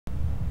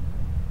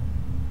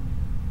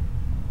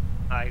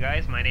Hi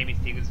guys, my name is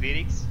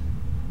TigusVidiks.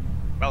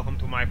 Welcome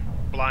to my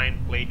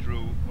blind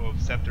playthrough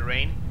of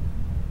Subterrain.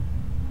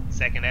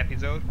 Second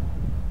episode.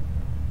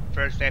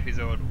 First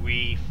episode,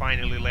 we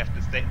finally left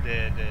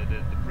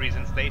the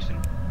prison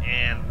station,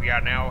 and we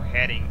are now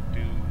heading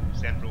to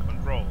central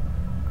control.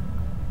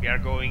 We are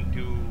going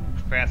to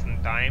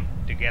fasten time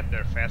to get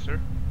there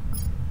faster.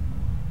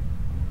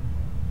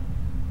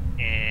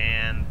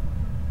 And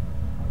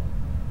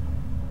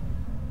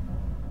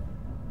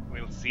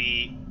we'll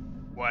see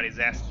what is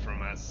asked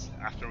from us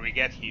after we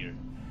get here.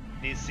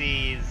 This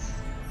is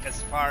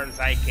as far as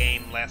I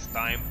came last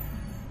time.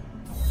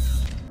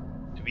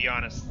 To be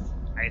honest,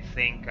 I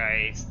think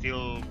I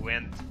still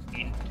went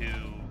into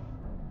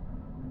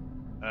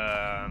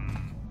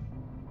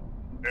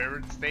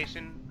Herbert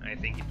Station, I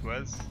think it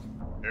was,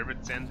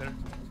 Herbert Center,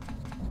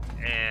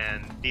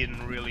 and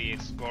didn't really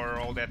explore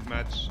all that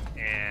much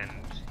and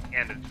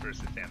ended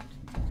first attempt.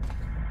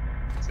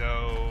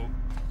 So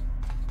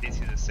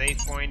this is a save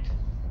point.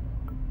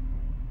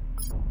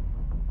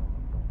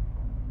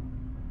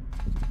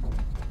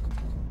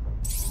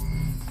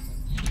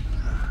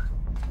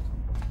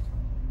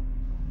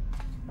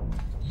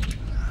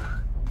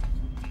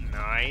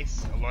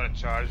 Nice, a lot of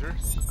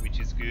chargers, which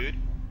is good.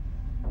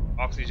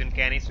 Oxygen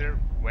canister.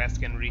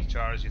 West can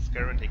recharge its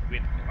current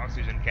equipped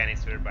oxygen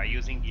canister by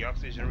using the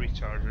oxygen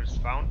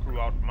rechargers found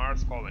throughout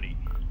Mars colony.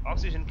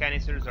 Oxygen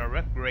canisters are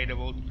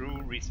upgradable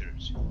through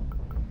research.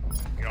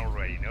 We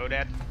already know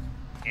that.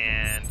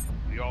 And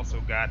we also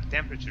got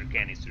temperature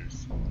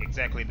canisters.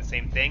 Exactly the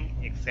same thing,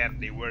 except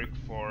they work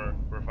for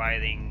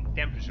providing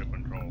temperature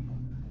control.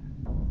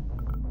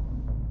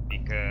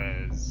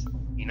 Because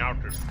in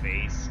outer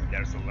space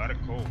there's a lot of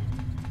cold.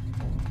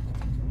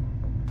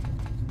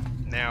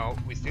 Now,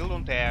 we still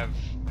don't have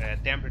a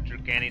temperature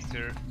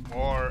canister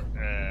or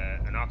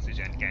an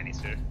oxygen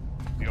canister.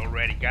 We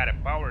already got a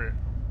power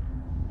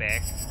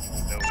pack,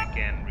 so we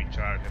can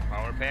recharge the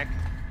power pack,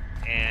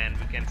 and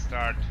we can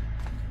start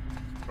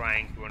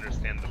trying to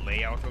understand the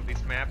layout of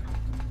this map.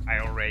 I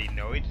already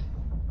know it,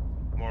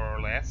 more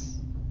or less.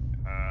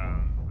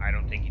 I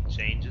don't think it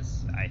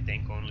changes. I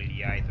think only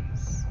the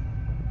items,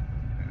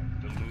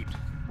 the loot,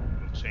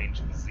 will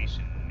change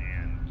position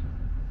and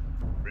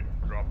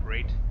drop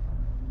rate.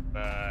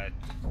 But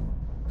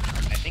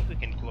I think we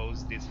can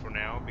close this for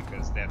now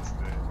because that's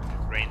the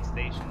train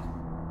station.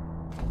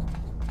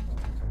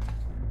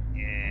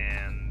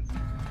 And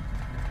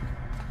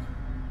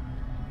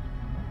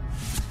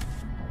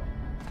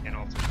we can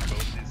also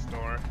close this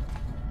door.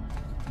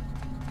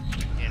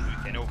 And we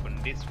can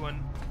open this one,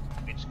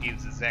 which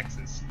gives us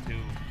access to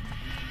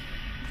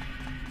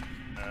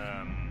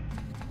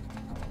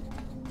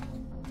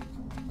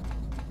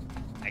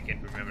I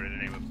can't remember the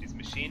name of this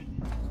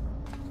machine.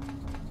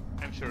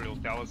 I'm sure it'll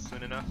tell us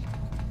soon enough.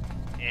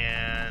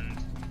 And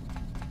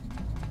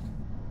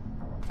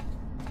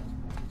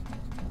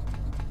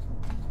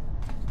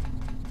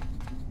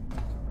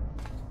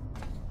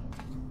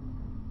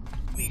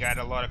we got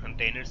a lot of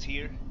containers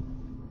here.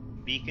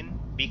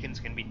 Beacons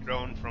can be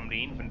thrown from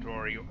the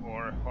inventory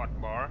or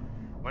hotbar.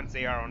 Once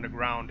they are on the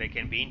ground, they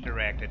can be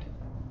interacted.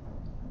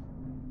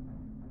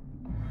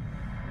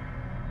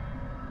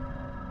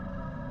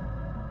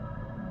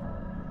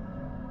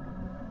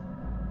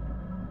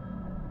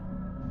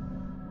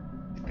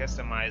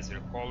 Customize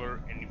their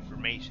color and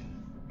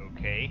information.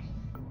 Okay.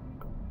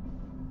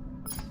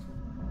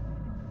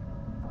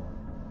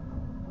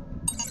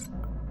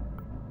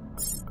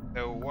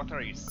 So what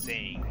are you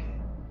saying?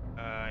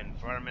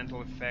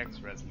 Environmental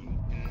effects,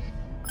 resolution.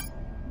 Is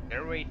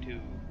there a way to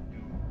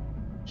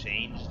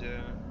change the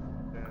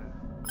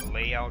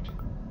layout?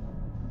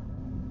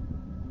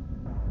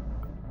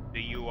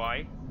 The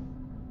UI?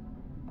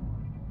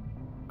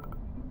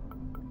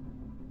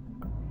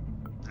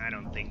 I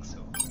don't think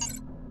so.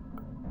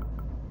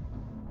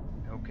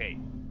 Okay,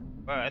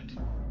 but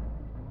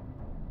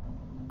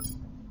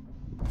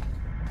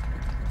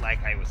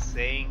like I was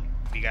saying,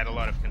 we got a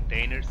lot of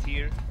containers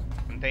here.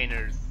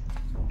 Containers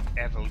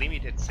have a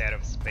limited set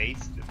of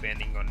space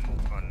depending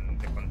on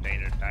the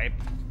container type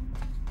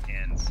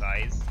and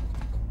size,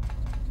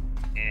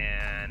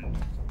 and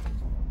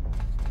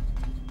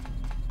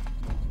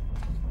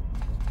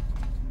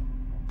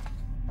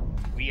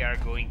we are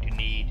going to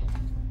need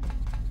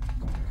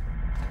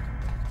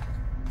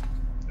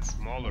a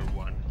smaller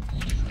one.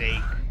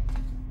 Take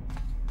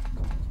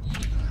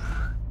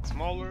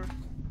smaller,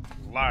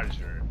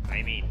 larger.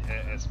 I mean,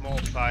 a small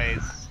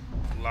size,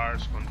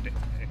 large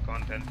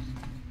content,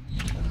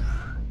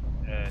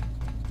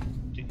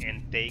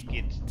 and take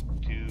it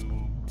to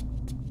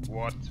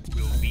what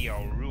will be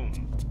our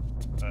room.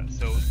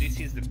 So this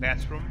is the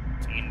bathroom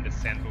in the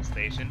central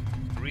station.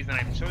 The reason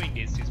I'm showing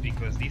this is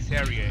because this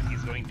area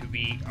is going to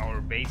be our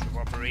base of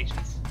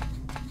operations.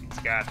 It's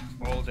got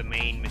all the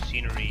main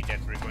machinery that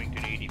we're going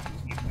to need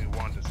if we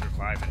want to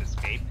survive and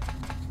escape.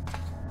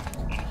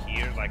 In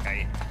here, like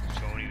I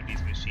shown you,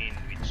 this machine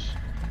which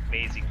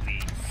basically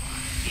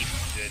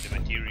keeps the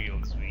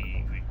materials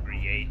we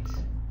create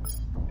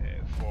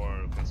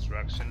for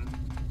construction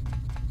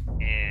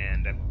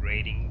and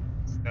upgrading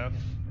stuff,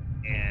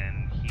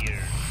 and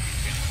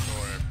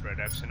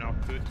production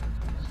output,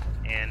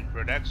 and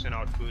production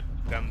output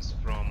comes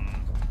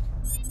from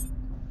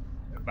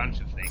a bunch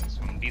of things.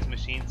 From these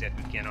machines that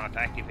we cannot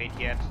activate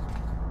yet.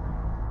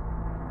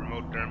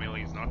 Remote terminal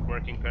is not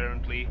working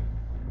currently.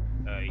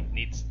 It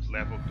needs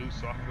level 2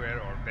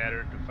 software or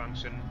better to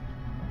function,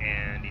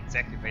 and it's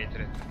activated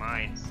at the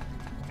mines.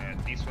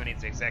 This one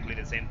is exactly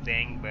the same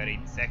thing, but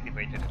it's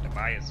activated at the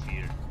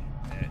biosphere.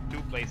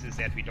 Two places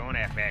that we don't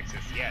have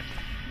access yet.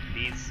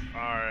 These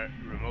are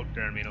remote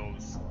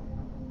terminals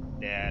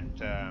that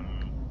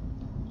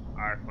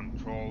are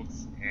controlled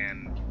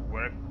and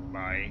worked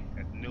by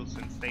at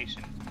Nielsen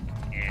Station,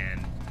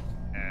 and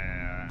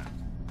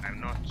I'm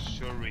not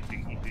sure if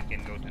you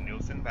can go to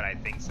Nielsen, but I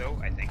think so.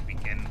 I think we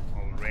can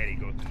already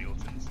go to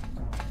Nielsen's.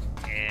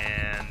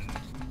 And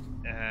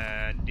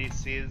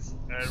this is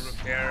a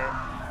repair.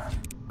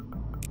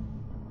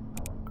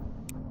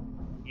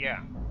 Yeah,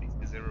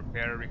 this is a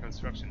repair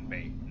reconstruction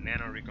bay,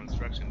 nano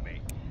reconstruction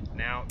bay.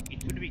 Now,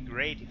 it would be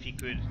great if you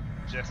could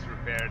just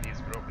repair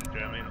this broken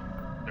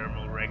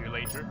thermal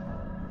regulator,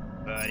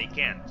 but it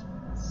can't.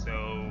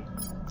 So,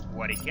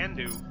 what it can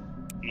do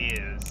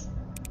is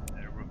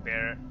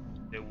repair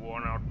the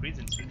worn out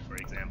prison suit, for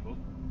example.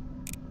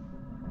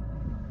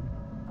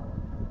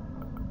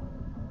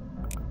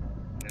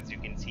 As you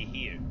can see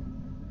here.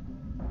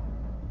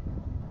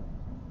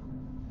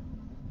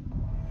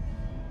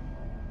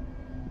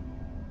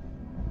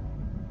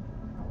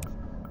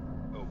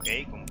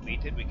 Okay,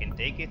 completed, we can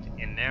take it,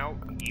 and now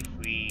if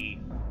we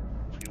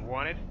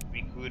wanted,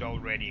 we could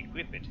already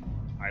equip it.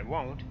 I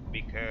won't,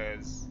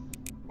 because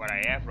what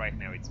I have right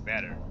now it's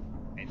better,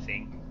 I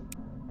think.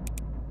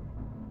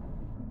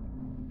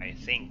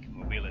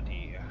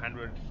 Mobility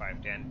 100,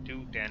 510,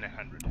 210,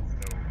 100,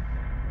 so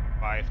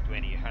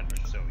 520,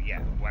 100. So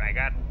yeah, what I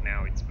got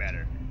now it's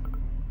better.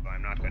 So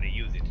I'm not gonna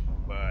use it,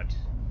 but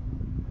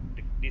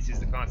this is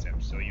the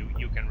concept. So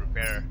you can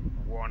repair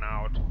worn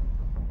out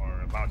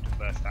or about to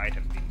burst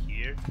items in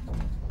here,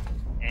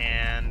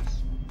 and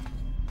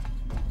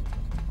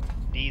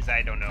these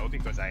I don't know,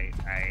 because I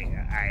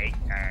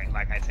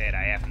like I said,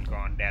 I haven't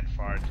gone that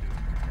far to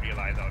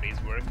realize how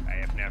these work. I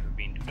have never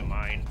been to the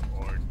mine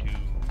or to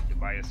the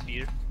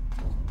biosphere.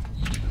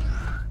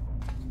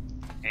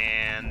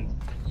 And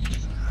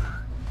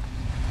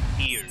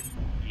here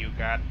you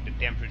got the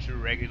temperature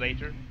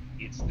regulator.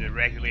 It's the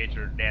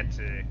regulator that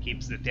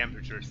keeps the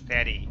temperature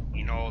steady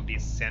in all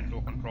this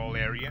central control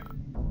area.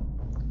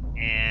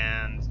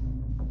 And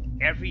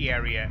every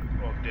area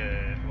of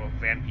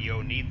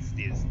MPO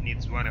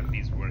needs one of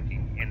these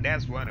working, and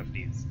that's one of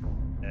these.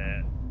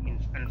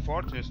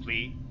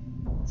 Unfortunately,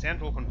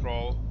 central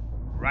control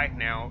right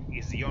now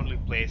is the only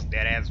place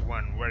that has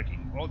one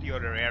working. All the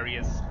other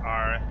areas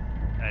are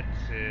at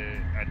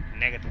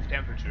negative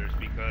temperatures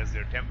because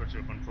their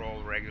temperature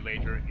control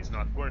regulator is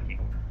not working.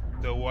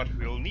 So what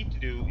we'll need to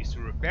do is to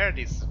repair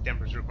these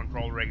temperature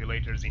control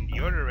regulators in the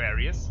other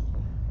areas,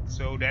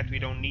 so that we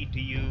don't need to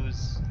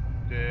use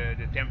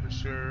the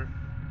temperature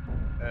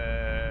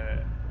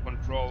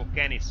control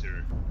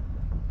canister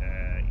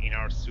in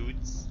our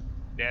suits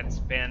that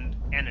spend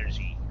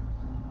energy.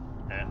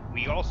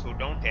 We also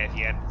don't have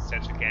yet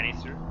such a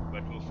canister,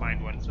 but we'll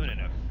find one soon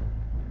enough.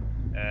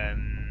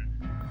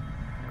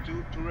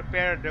 To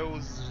repair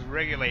those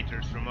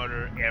regulators from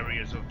other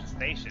areas of the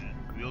station,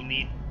 we'll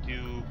need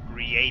to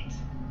create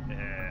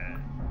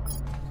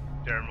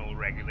thermal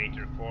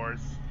regulator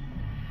cores,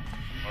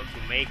 or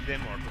to make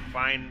them, or to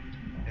find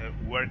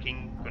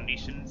working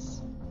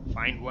conditions,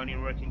 find one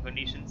in working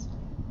conditions,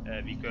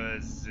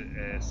 because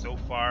so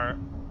far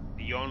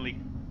the only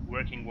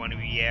working one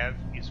we have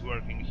is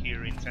working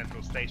here in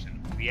Central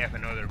Station. We have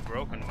another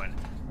broken one.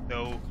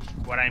 So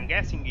what I'm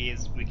guessing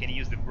is we can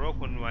use the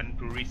broken one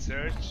to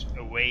research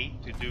a way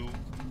to do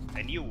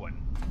a new one.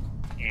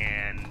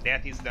 And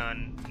that is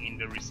done in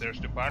the research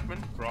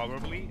department,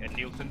 probably at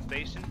Nielsen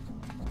Station.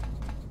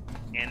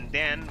 And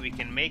then we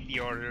can make the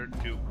order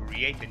to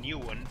create a new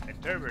one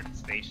at Turbot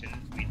Station,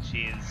 which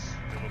is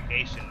the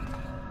location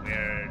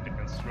where the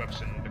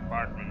construction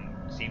department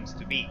seems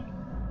to be,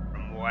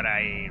 from what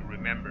I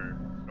remember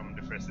from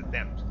the first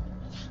attempt.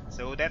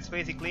 So that's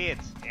basically it,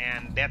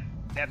 and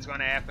that's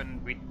gonna happen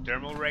with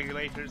thermal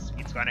regulators.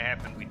 It's gonna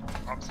happen with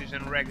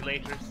oxygen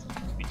regulators,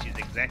 which is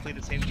exactly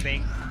the same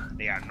thing.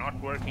 They are not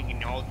working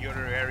in all the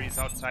other areas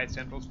outside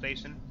Central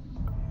Station,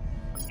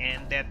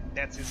 and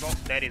that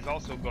is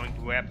also going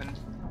to happen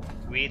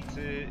with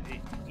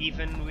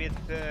even with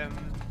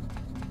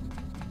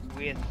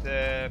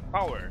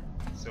power.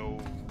 So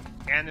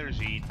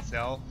energy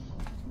itself,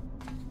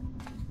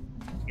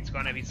 it's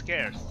gonna be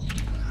scarce.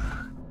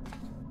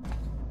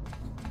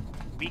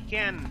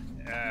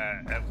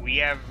 We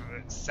have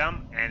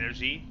some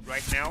energy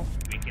right now.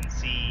 We can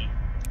see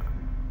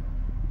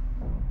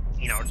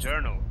in our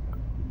journal,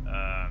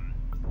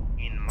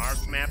 in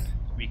Mars map,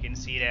 we can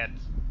see that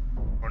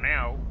for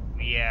now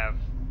we have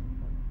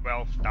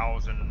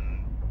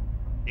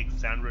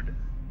 12,600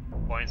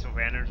 points of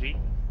energy,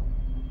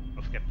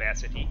 of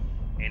capacity,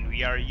 and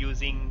we are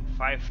using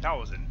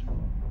 5,000.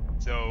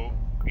 So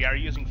we are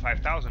using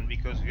 5,000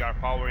 because we are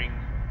powering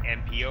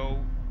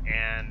MPO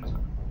and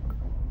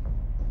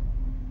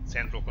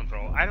central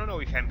control. I don't know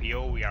if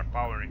MPO we are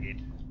powering it.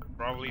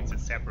 Probably it's a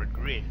separate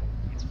grid.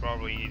 It's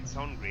probably its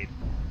own grid.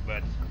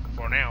 But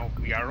for now,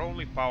 we are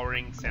only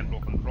powering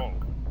central control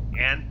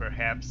and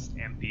perhaps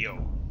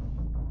MPO.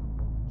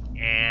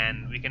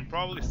 And we can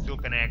probably still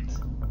connect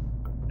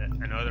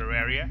another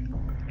area,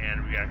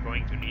 and we are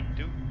going to need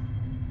to,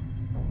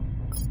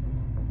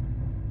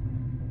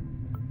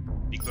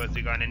 because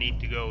we're gonna need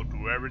to go to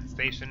Herbert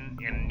Station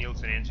and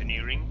Nielsen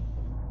Engineering.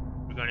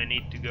 We're gonna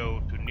need to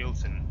go to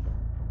Nielsen,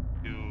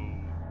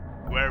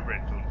 to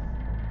Herbert,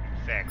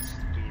 in fact,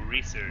 to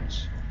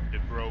research the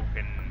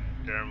broken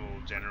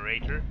thermal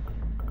generator,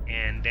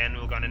 and then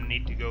we're gonna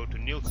need to go to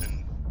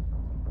Nielsen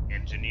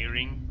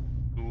Engineering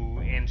to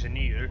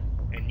engineer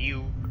a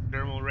new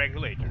thermal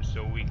regulator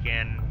so we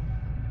can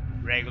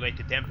regulate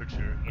the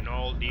temperature in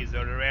all these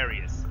other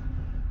areas.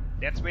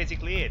 That's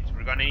basically it.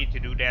 We're gonna need to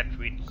do that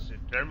with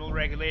thermal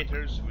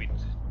regulators, with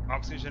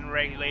oxygen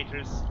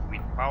regulators,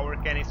 with power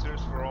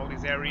canisters for all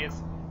these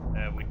areas,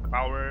 with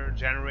power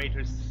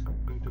generators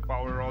to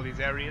power all these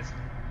areas.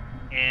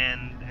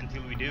 And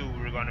until we do,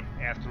 we're gonna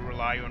have to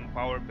rely on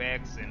power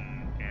packs and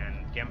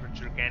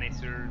temperature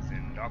canisters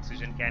and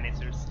oxygen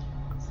canisters.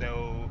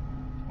 So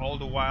all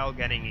the while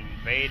getting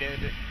invaded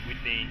with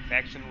the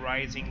infection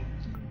rising.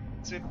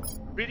 It's a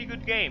pretty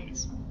good game.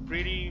 It's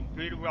pretty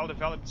well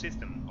developed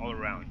system all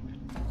around.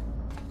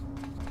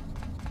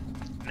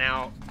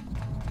 Now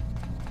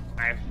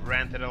I've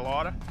ranted a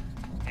lot,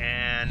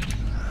 and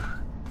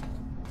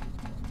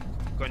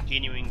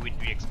continuing with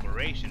the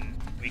exploration,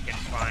 we can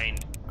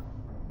find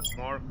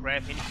more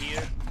crap in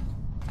here.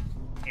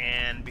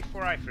 And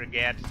before I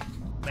forget,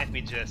 let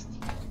me just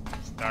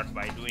start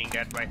by doing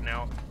that right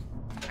now.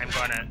 I'm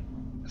gonna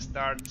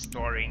start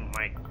storing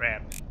my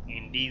crap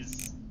in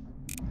these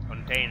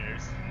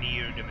containers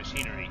near the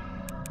machinery.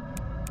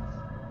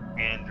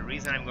 And the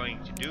reason I'm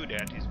going to do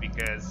that is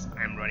because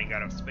I'm running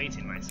out of space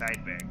in my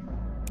side bag.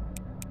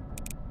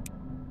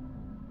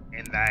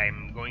 And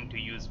I'm going to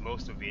use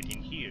most of it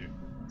in here,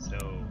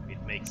 so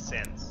it makes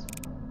sense.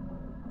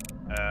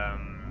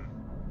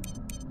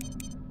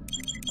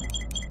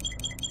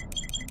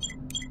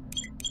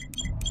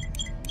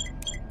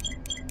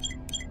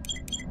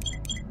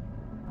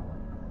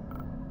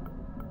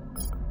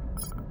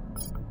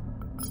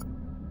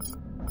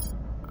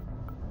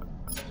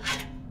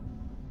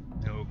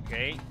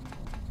 Okay.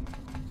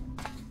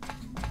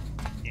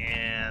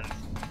 And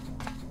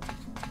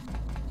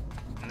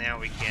now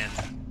we can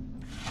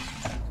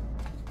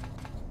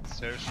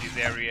search this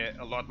area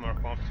a lot more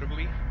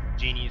comfortably.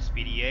 Genius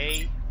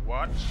PDA,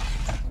 watch,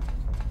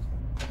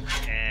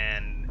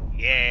 and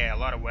yeah, a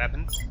lot of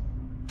weapons,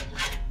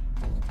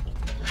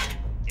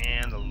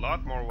 and a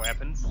lot more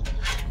weapons,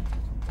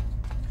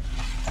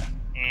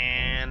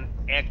 and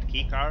Act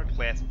keycard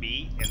class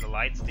B and the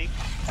light stick.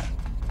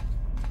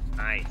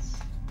 Nice,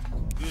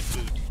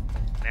 good.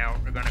 Now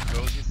we're gonna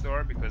close this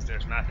door because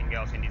there's nothing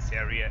else in this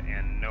area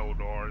and no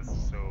doors,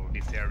 so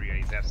this area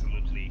is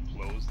absolutely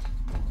closed.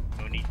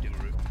 No need to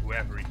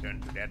ever return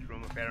to that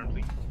room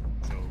apparently,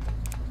 so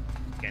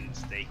it can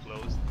stay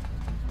closed.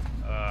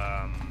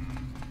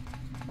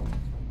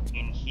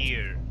 In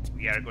here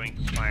we are going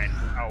to find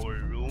our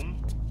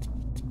room,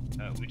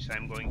 which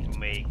I'm going to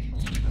make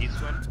this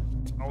one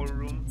our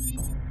room.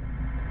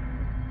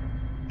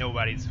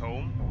 Nobody's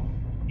home.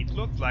 It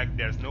looks like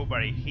there's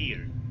nobody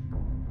here,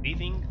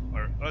 living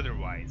or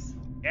otherwise.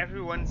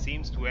 Everyone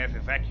seems to have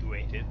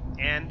evacuated,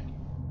 and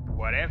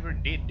whatever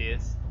did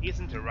this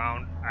isn't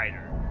around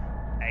either.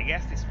 I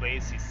guess this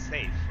place is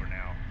safe for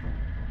now.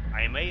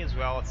 I may as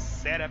well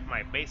set up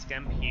my base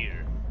camp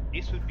here.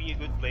 This would be a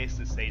good place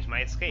to stage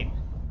my escape.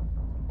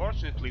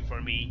 Fortunately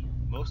for me,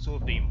 most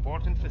of the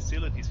important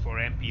facilities for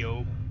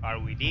MPO are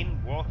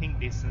within walking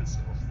distance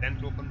of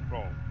central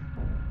control.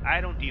 I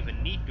don't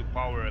even need to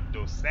power up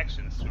those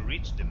sections to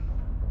reach them.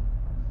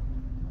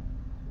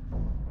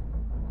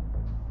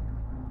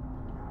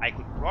 I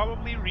could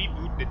probably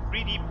reboot the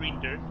 3D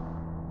printer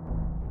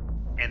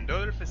and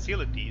other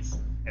facilities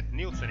at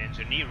Nielsen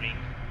Engineering,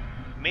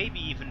 maybe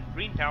even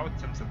print out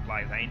some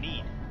supplies I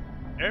need.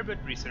 Herbert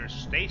Research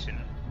Station,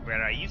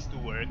 where I used to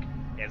work,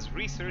 has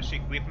research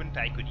equipment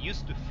I could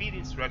use to feed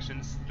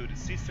instructions to the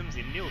systems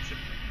in Nielsen.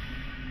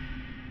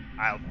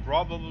 I'll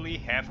probably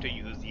have to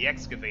use the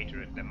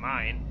excavator at the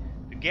mine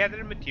to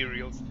gather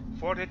materials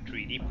for the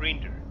 3D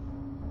printer.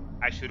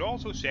 I should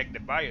also check the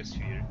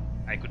biosphere.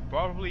 I could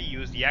probably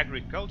use the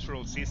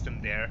agricultural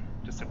system there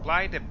to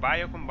supply the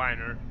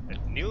biocombiner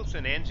at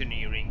Nielsen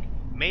Engineering,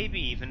 maybe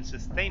even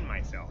sustain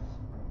myself.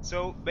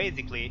 So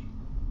basically,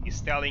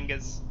 he's telling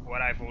us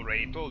what I've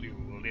already told you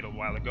a little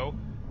while ago.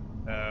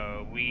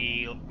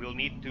 We'll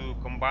need to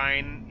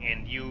combine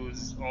and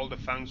use all the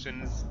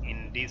functions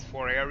in these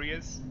 4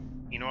 areas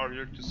in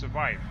order to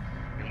survive.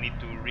 We'll need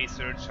to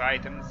research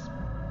items,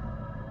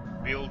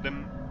 build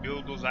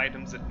those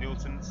items at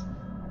Nielsen's,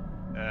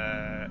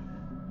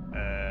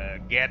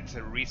 get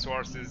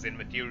resources and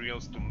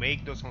materials to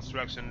make those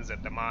constructions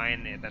at the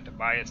mine and at the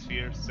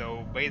biosphere.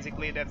 So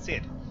basically that's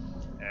it.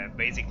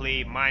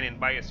 Basically, mine and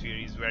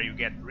biosphere is where you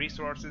get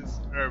resources,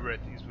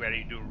 Earth is where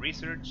you do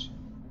research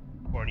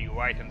for new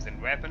items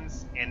and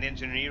weapons, and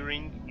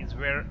engineering is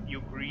where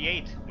you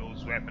create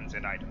those weapons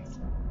and items.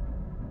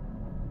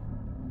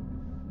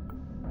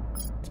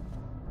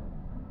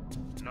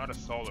 Not a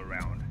soul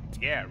around.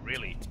 Yeah,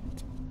 really.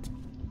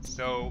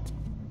 So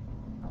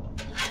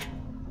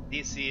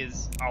this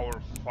is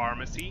our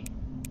pharmacy,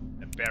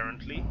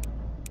 apparently,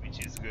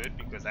 which is good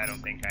because I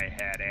don't think I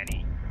had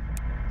any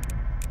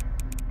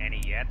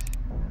yet.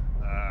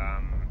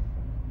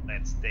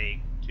 Let's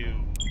take 2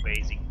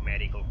 basic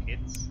medical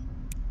kits.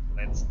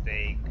 Let's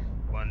take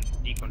 1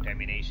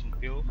 decontamination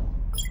pill,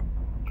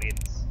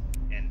 lids,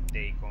 and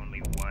take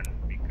only 1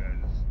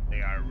 because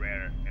they are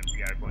rare and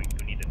we are going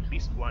to need at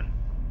least 1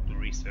 to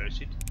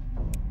research it.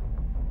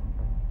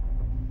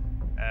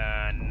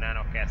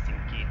 Nanocasting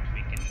kit,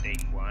 we can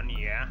take 1,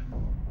 yeah,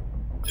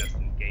 just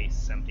in case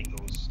something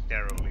goes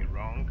terribly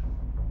wrong.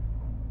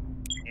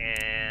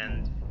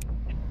 And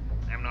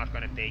I'm not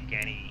gonna take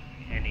any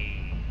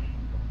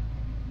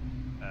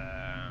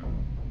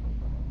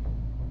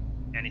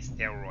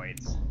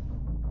steroids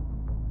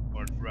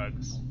or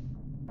drugs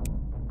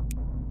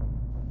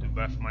to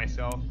buff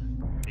myself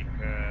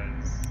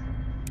because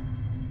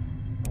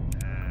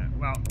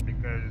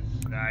because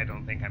I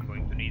don't think I'm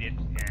going to need it,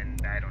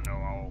 and I don't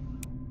know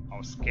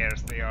how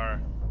scarce they are,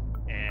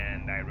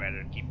 and I'd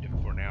rather keep them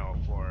for now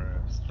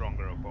for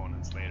stronger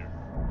opponents later.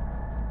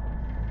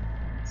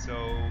 So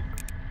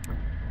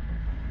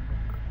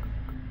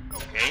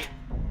okay,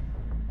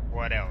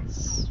 what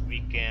else? We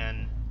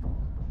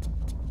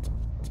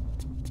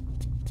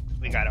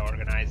gotta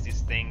organize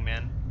this thing,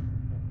 man.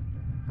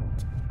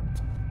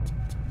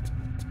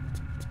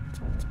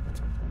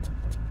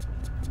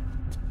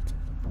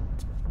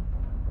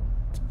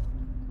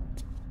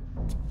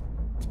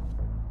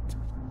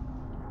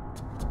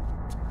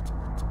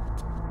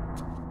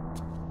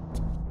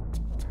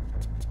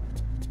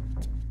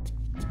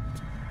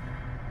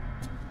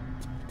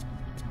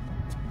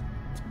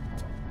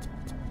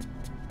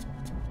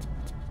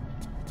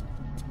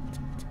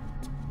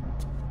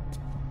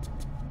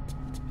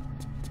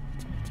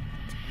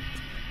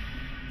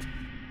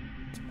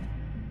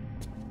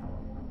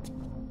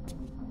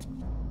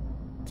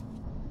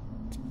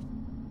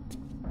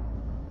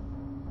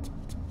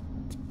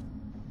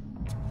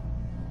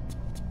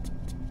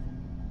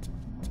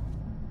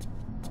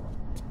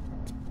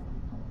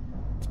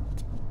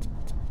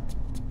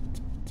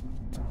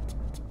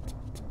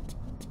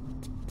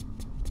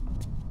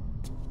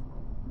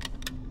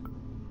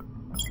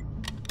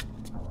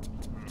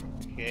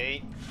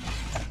 Okay.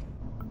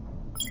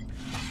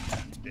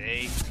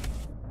 Take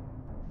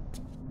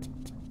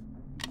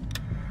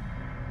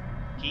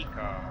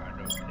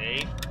keycard,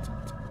 okay.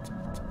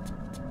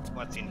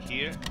 What's in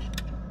here?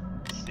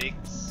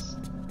 6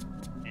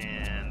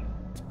 and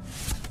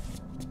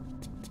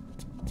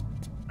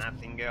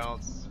nothing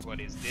else. What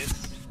is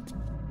this?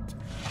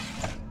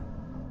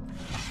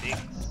 6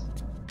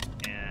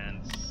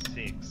 and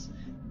 6.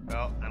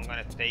 Well, I'm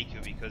gonna take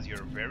you because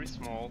you're very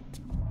small.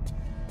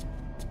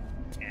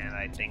 And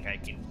I think I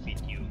can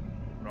fit you,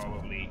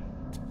 probably.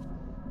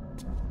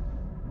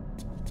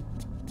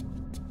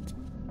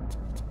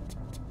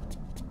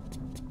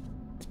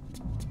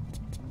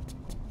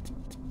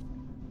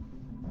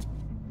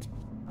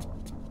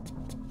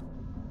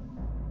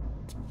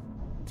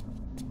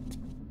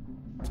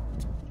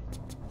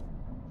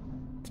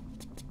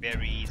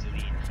 Very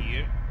easily in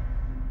here.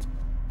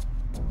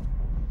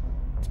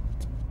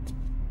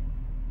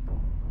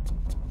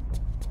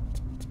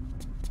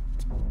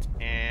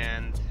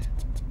 And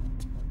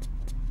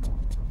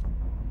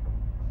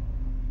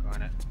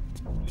gonna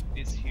put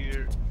this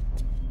here.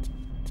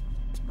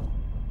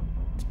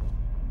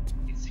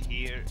 This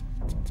here.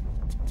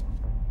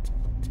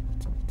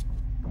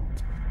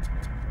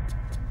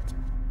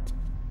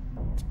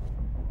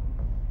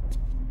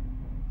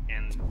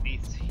 And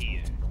this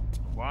here.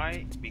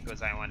 Why?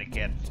 Because I want to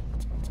get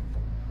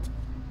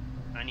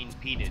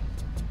unimpeded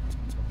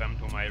to come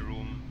to my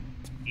room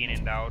in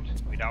and out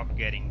without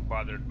getting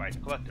bothered by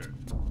clutter.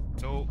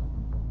 So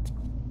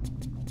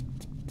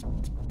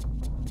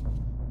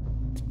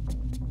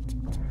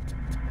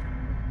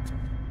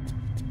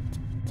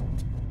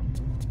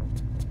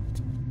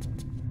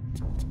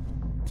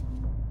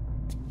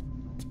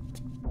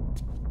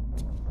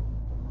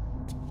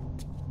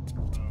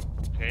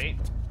okay.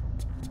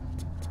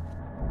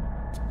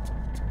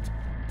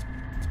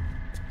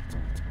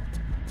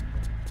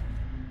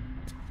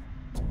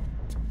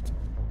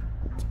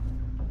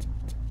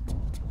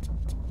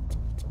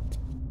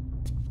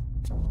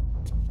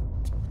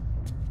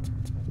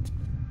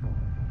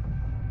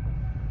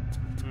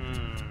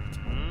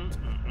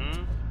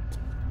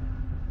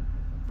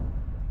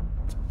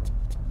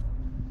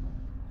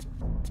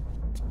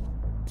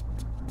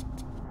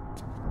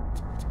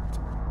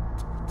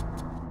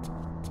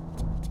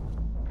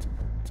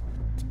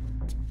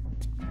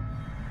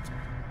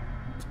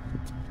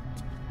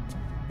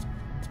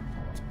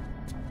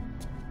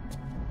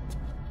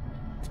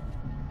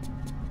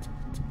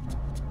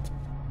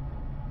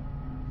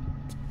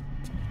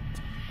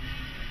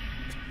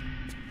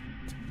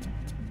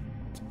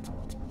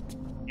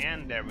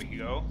 And there we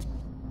go.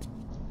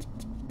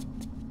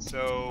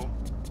 So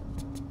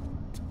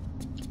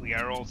we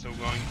are also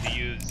going to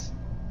use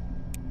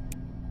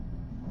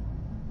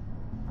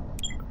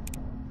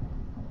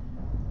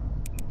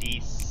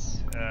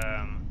this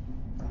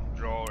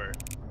drawer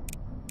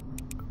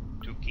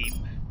to keep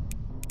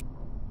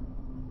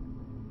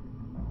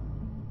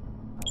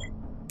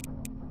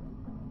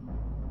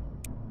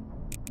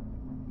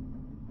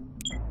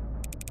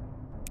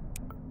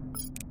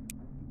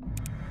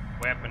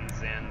weapons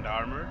and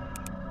armor.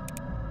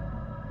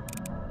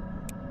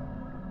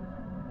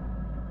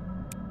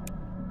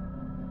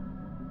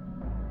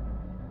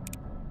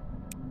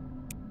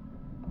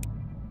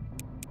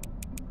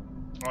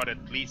 Or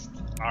at least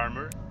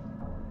armor.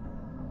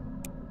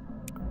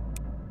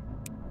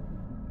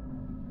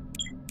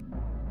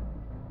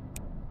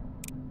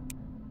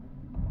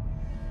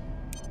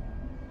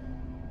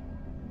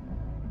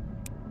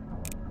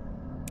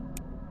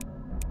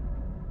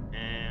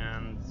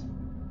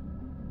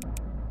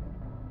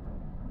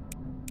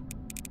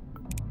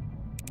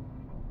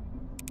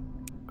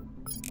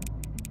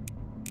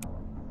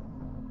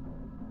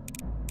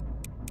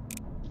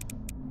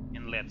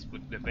 And let's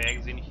put the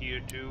bags in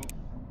here too.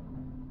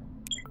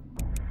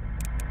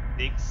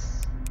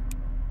 6.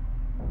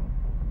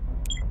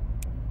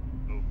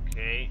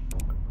 Okay.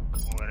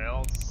 What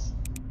else?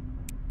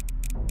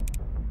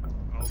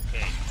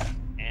 Okay.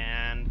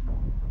 And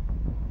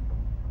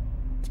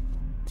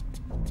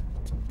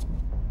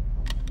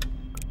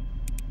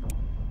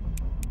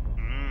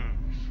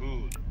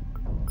food.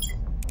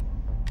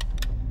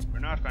 We're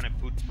not gonna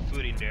put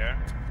food in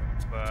there,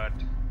 but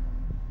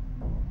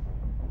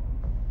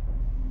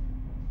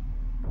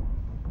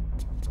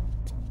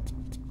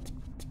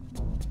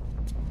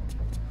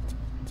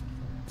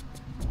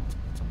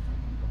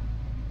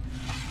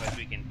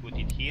we can put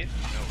it here.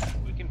 No,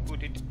 we can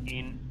put it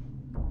in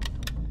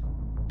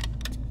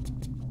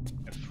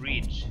a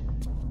fridge.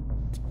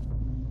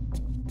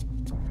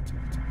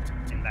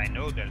 And I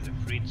know there's a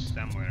fridge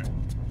somewhere.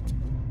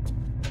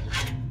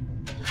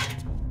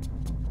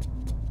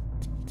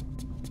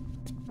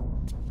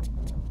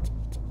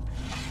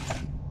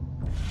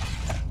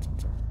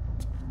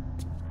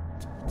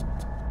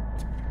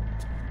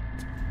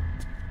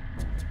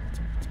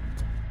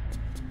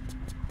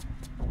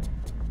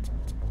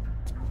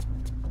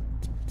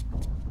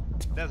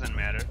 Doesn't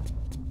matter.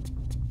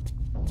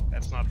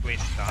 Let's not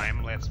waste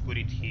time. Let's put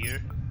it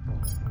here.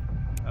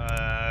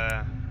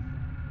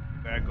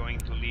 We are going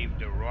to leave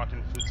the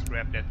rotten food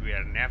scrap that we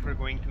are never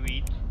going to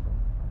eat.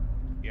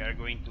 We are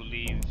going to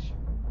leave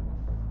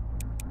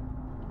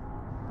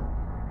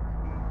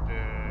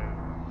the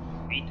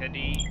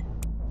vitadi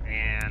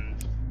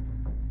and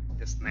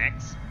the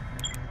snacks.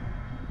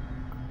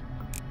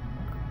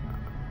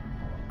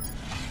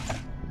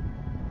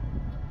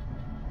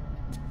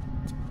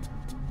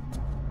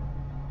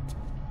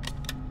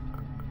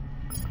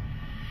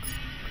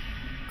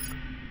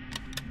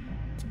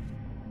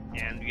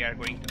 And we are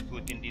going to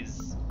put in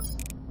these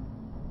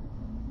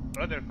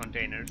other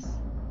containers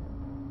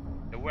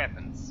the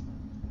weapons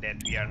that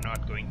we are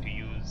not going to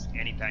use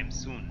anytime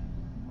soon.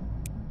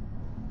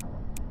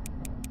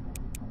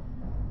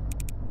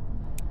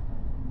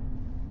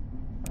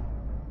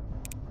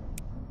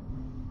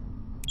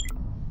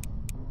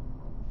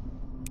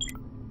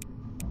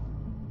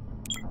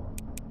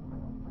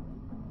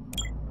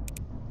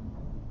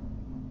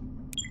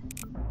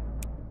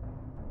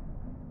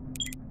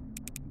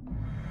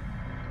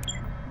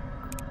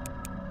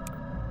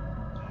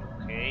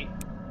 Okay,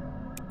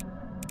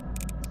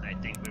 I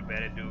think we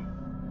better do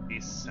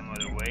this some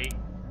other way.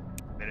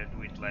 Better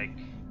do it like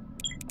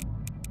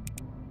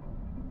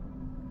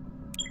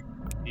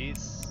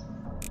this.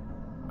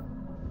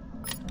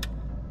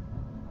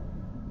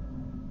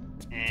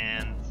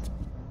 And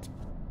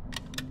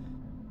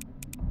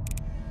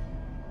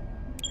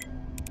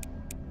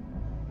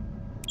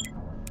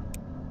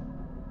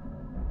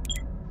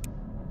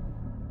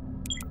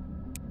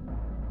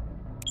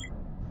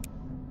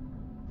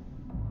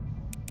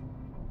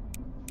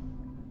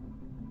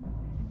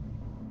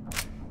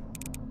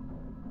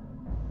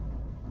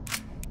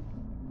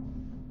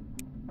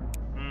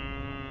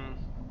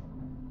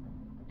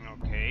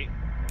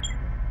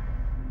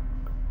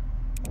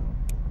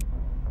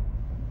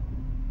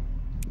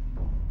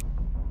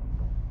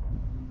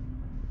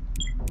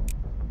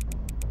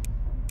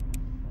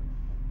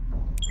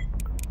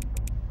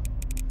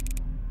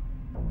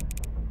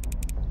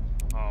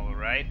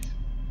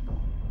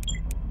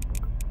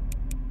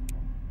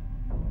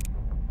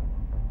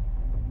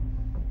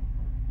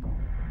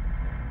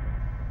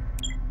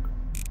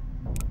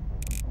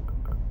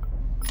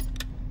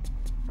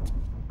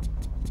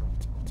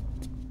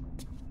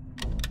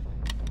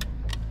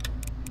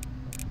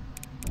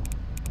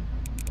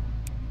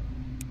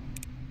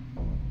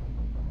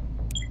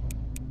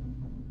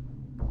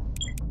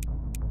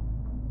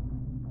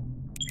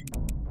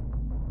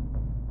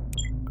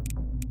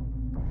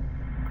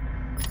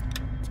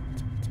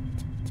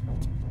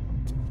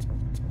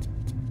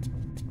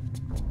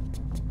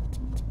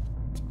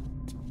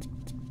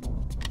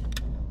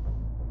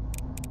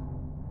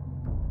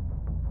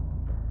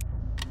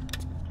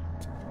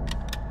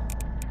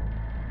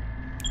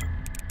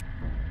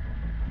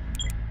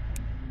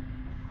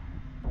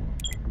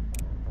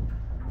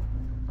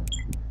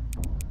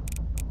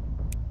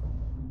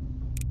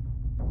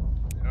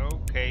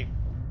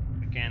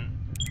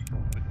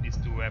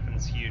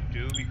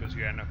to because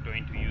we are not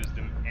going to use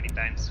them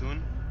anytime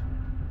soon.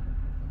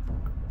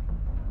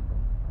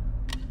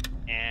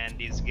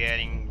 And is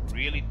getting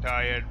really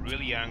tired,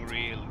 really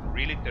hungry,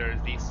 really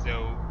thirsty,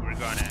 so we're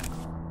gonna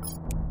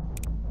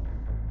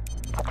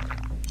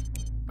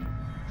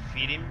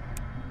feed him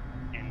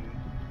and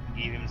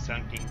give him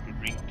something to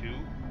drink too.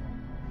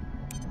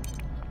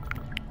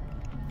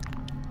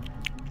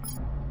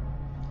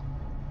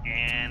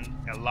 And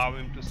allow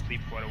him to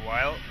sleep for a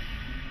while.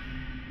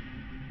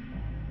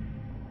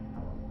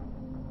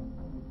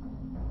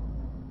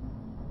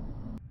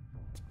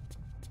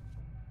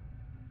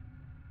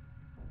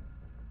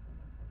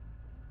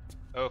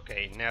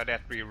 Okay, now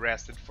that we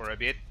rested for a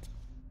bit,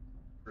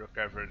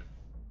 recovered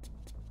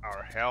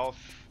our health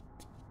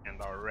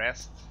and our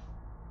rest,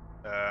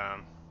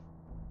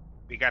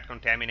 we got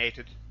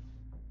contaminated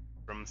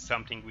from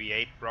something we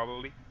ate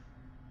probably.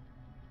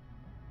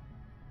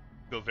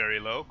 Still very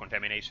low,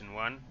 contamination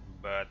 1,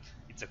 but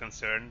it's a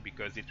concern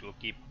because it will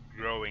keep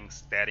growing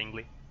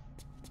steadily.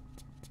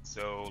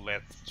 So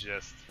let's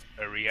just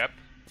hurry up,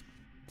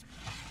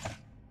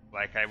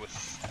 like I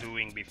was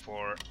doing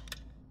before.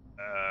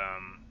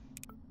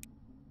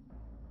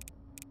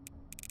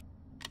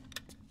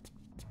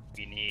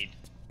 We need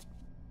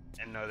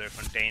another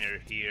container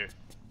here,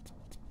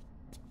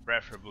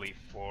 preferably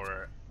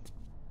for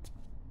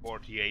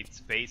 48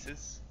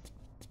 spaces.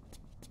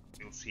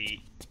 We'll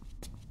see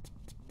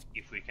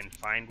if we can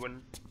find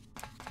one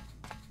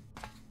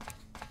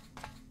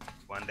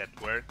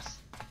that works.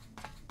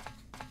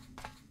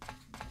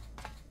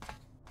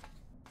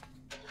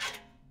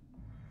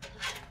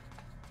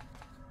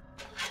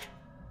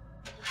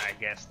 I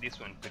guess this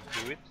one could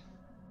do it.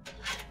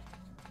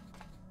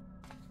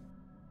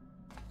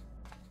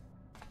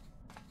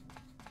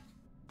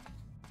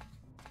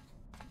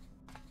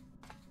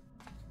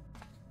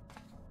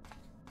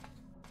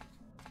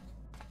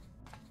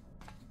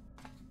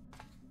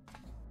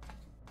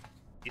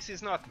 This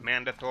is not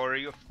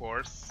mandatory, of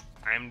course.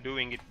 I'm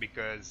doing it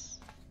because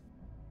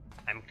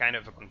I'm kind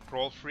of a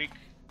control freak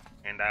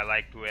and I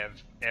like to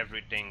have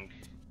everything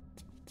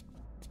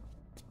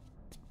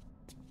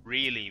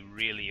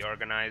really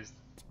organized.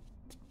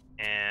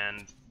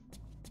 And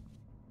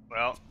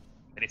well,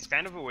 but it's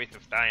kind of a waste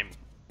of time,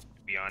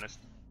 to be honest.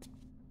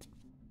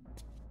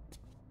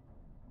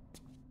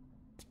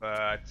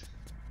 But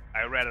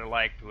I rather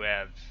like to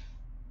have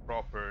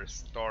proper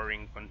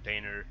storing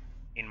container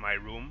in my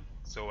room,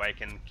 so I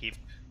can keep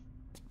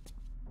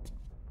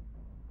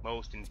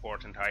most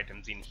important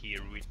items in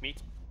here with me.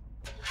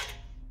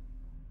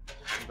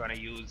 I'm gonna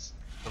use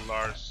the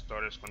large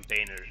storage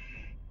container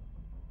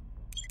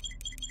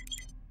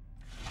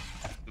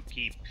to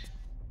keep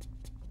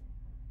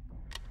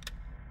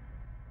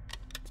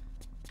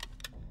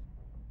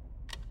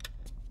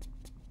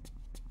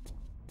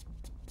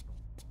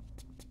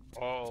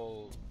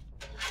all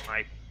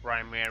my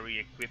primary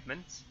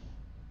equipment.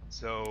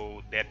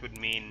 So that would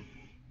mean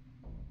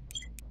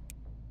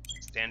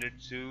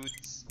standard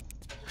suits,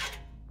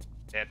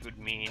 that would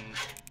mean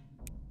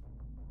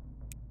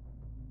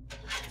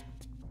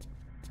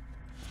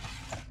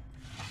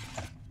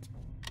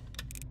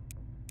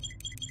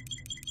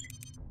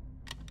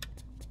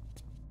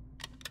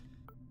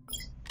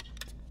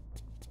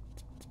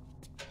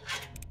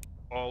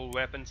all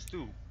weapons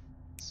too.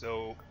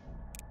 So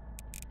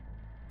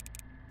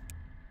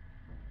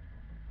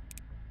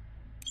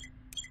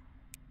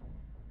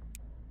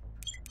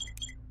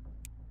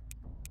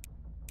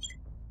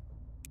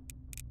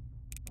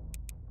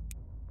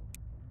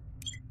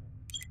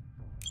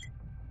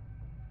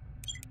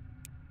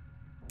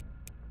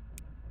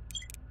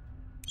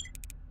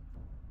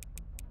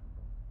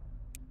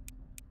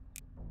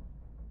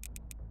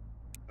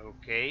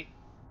okay,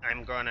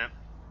 I'm gonna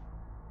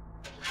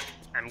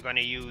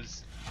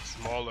use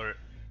smaller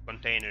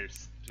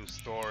containers to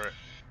store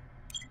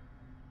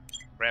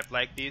crap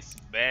like this,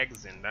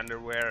 bags and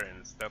underwear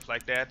and stuff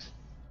like that,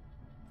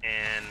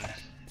 and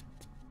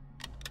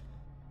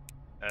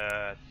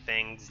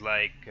things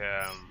like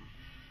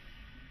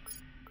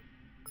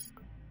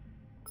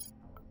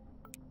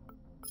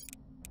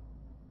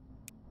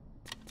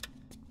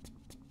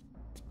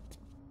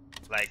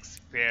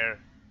spare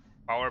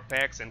power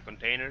packs and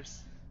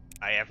containers.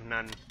 I have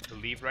none to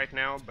leave right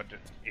now, but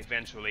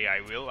eventually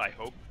I will, I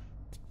hope.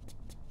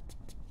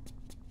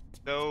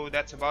 So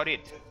that's about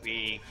it.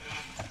 We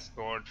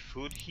stored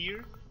food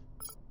here.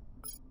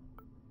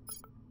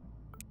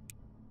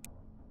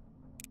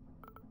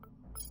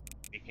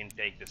 We can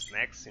take the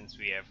snacks since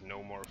we have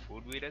no more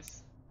food with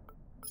us.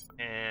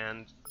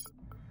 And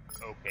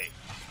okay,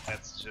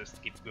 let's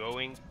just keep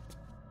going.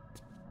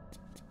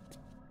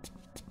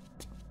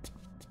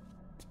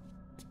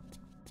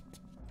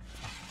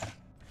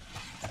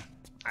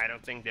 I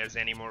don't think there's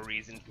any more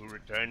reason to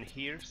return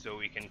here, so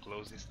we can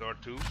close this door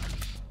too.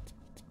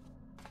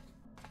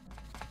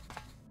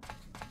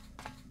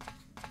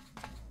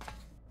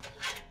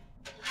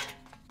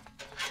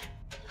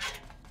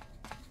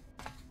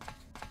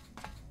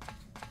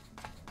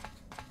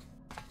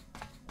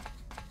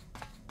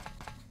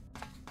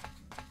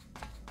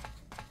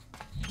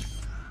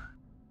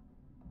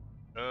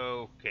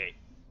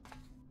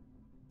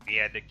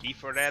 had the key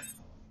for that.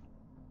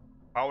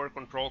 Power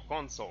control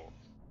console.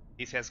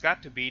 This has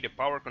got to be the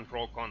power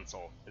control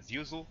console. As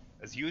usual,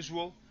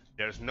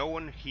 there's no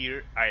one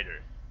here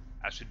either.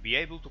 I should be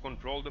able to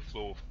control the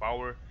flow of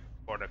power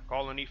for the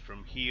colony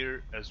from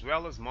here, as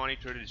well as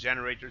monitor the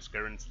generator's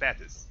current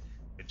status.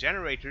 The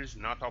generator is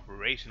not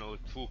operational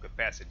at full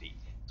capacity,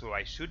 so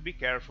I should be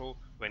careful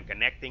when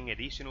connecting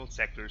additional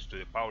sectors to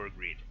the power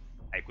grid.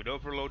 I could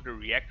overload the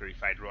reactor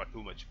if I draw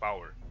too much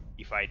power.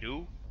 If I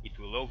do, it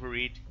will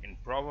overheat and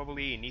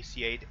probably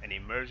initiate an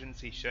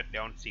emergency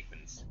shutdown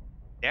sequence.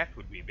 That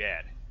would be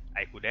bad.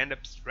 I could end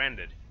up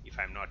stranded if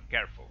I'm not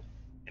careful.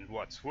 And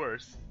what's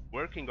worse,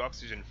 working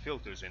oxygen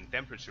filters and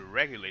temperature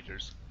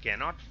regulators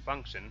cannot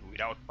function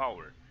without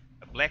power.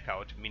 A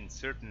blackout means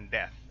certain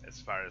death,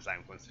 as far as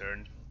I'm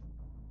concerned.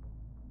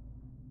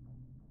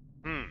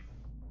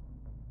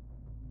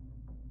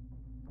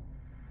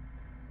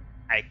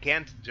 I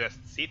can't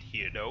just sit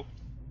here though.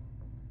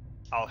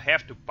 I'll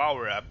have to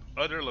power up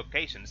other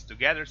locations to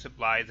gather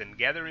supplies and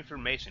gather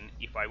information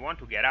if I want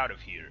to get out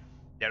of here.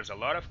 There's a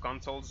lot of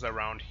consoles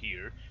around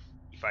here.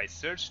 If I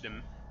search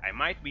them, I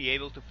might be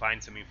able to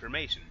find some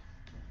information.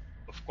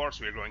 Of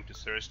course we're going to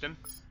search them.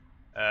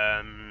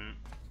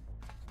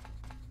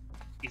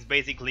 It's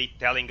basically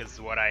telling us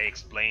what I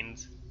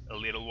explained a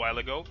little while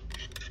ago.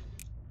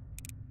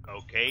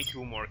 Okay,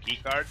 2 more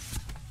keycards.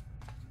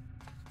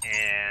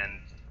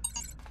 And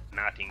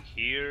nothing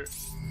here.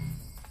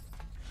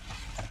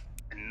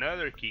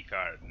 Another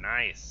keycard,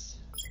 nice.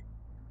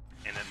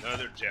 And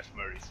another Jeff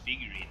Murray's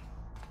figurine.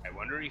 I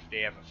wonder if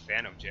they have a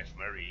fan of Jeff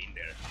Murray in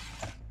there.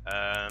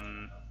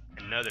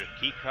 Another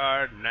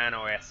keycard,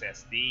 nano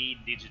SSD,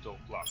 digital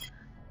clock.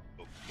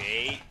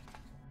 Okay,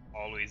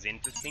 always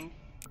interesting.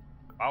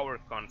 Power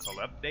console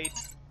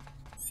update.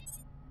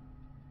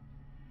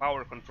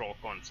 Power control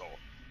console.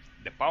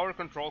 The power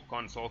control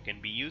console can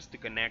be used to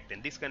connect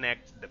and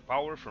disconnect the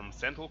power from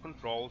central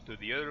control to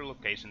the other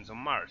locations on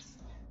Mars.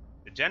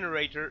 The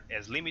generator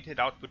has limited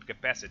output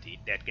capacity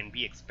that can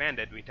be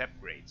expanded with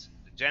upgrades.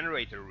 The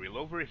generator will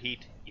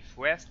overheat if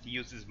West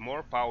uses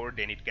more power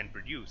than it can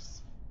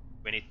produce.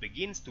 When it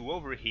begins to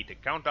overheat, a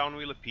countdown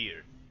will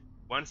appear.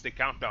 Once the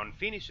countdown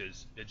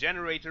finishes, the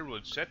generator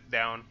will shut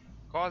down,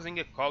 causing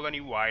a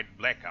colony-wide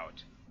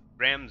blackout.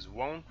 Rams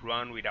won't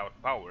run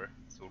without power,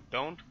 so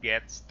don't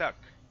get stuck.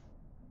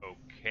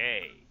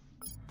 Okay.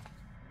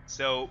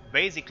 So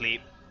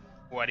basically,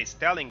 what it's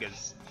telling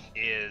us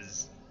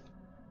is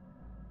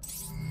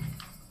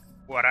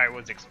what I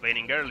was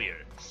explaining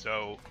earlier.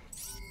 So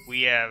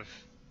we have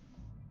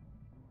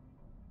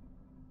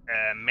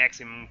a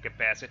maximum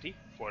capacity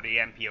for the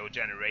MPO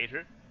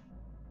generator,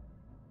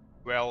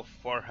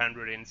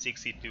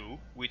 12,462,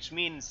 which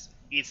means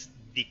it's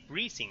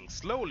decreasing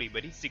slowly,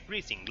 but it's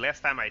decreasing.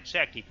 Last time I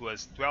checked, it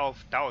was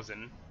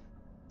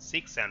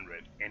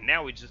 12,600, and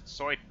now we just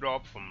saw it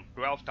drop from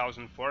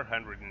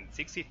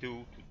 12,462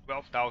 to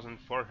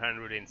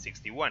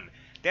 12,461.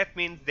 That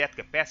means that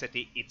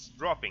capacity it's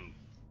dropping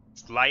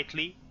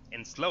slightly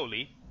and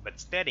slowly, but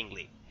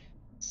steadily.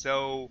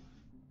 So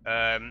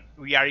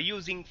we are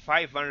using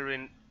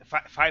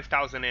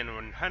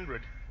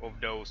 5,100 of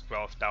those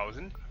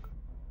 12,000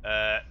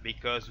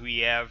 because we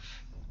have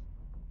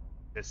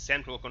the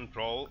central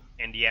control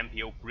and the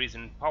MPO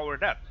prison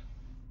powered up.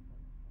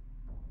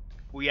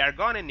 We are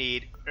gonna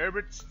need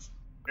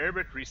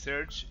Herbert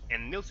Research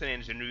and Nielsen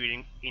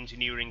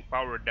Engineering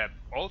powered up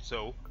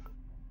also.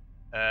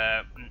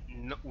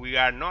 We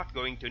are not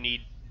going to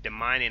need the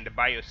mine and the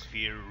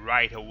biosphere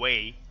right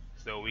away,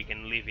 so we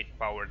can leave it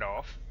powered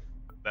off.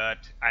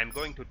 But I'm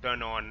going to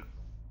turn on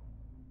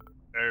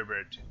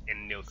Herbert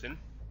and Nielsen.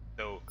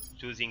 So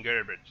choosing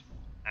Herbert,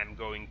 I'm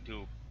going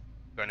to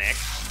connect.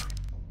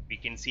 We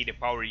can see the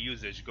power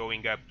usage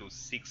going up to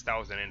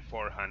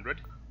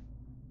 6,400.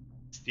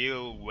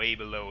 Still way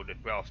below the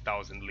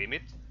 12,000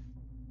 limit.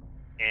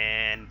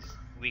 And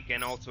we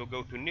can also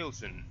go to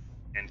Nielsen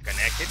and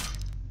connect it,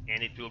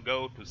 and it will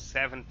go to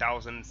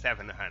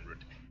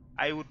 7,700.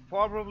 I would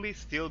probably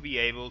still be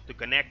able to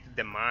connect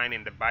the mine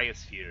and the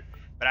biosphere,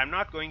 but I'm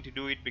not going to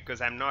do it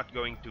because I'm not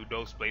going to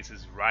those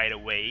places right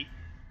away.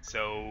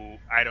 So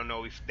I don't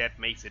know if that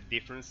makes a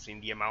difference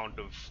in the amount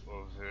of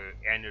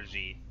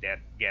energy that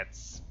gets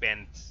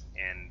spent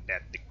and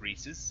that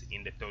decreases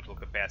in the total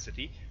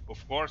capacity.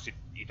 Of course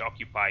it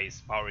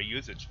occupies power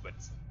usage, but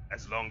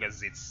as long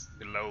as it's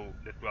below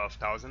the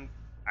 12,000,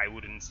 I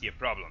wouldn't see a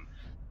problem.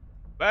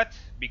 But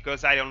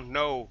because I don't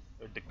know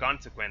the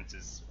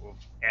consequences of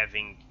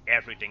having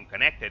everything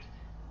connected,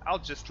 I'll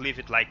just leave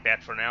it like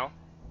that for now,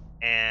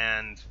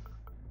 and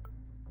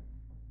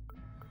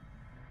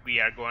we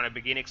are going to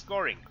begin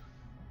exploring.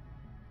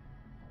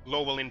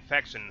 Global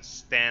infection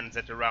stands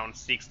at around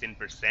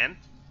 16%.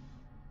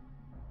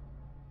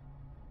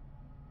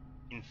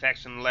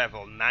 Infection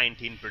level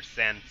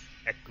 19%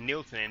 at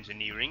Nielsen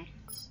Engineering.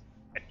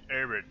 At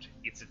Herbert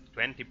it's at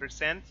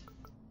 20%.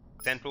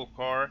 Central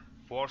Core,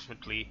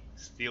 fortunately,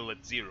 still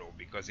at 0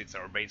 because it's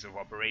our base of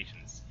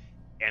operations.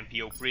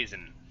 MPO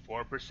Prison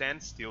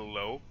 4%, still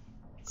low.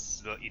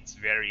 It's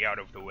very out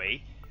of the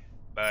way.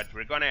 But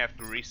we're gonna have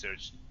to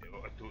research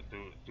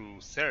to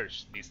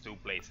search these two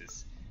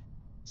places.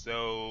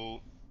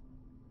 So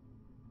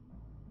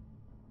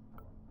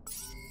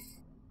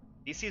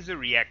this is the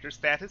reactor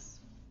status.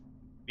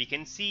 We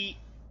can see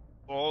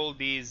all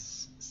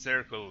these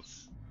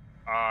circles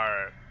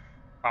are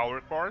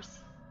power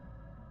cores.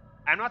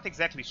 I'm not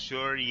exactly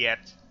sure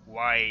yet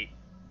why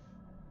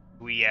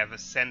we have a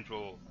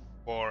central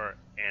core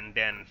and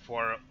then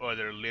 4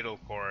 other little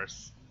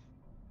cores,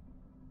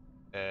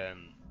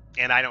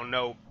 and I don't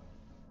know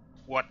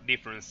what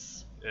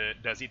difference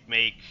does it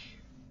make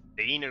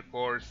the inner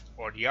cores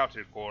or the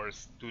outer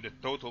cores to the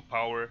total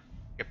power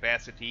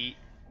capacity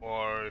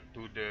or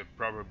to the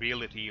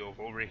probability of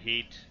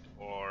overheat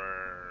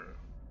or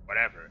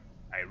whatever.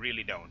 I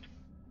really don't.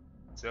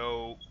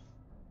 So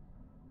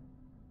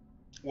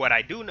what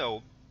I do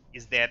know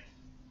is that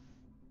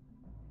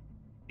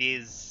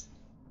these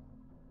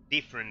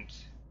different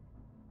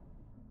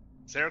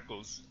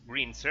circles,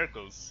 green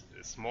circles,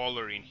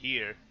 smaller in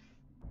here,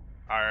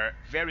 are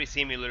very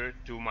similar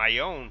to my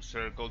own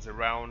circles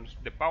around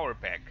the power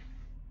pack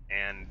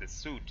and the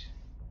suit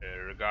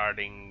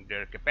regarding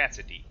their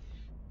capacity.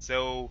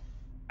 So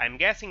I'm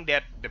guessing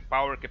that the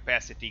power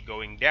capacity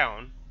going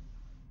down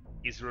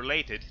is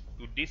related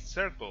to these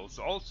circles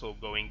also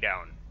going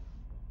down,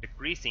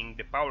 decreasing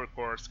the power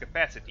core's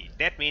capacity.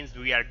 That means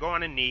we are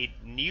gonna need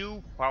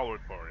new power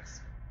cores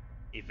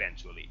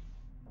eventually.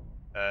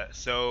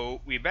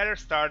 So we better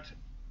start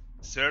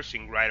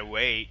searching right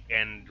away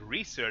and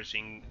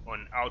researching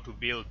on how to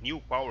build new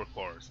power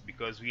cores,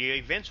 because we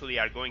eventually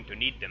are going to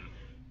need them.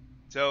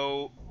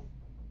 So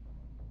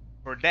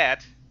for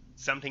that,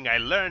 something I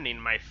learned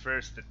in my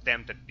first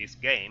attempt at this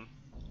game,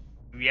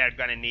 we are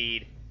gonna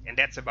need, and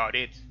that's about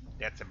it,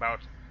 that's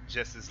about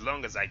just as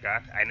long as I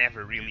got. I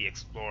never really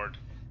explored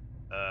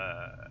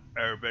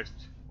Herbert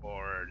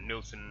or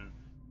Nilsson,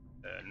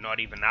 not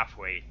even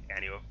halfway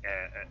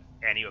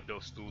any of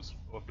those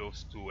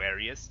two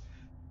areas.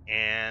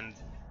 And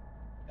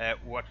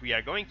what we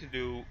are going to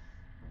do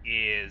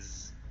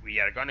is we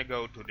are going to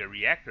go to the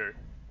reactor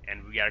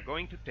and we are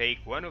going to take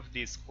one of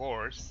these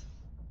cores,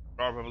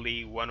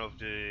 probably one of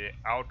the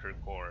outer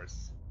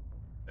cores,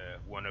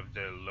 one of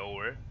the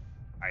lower,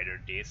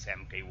 either this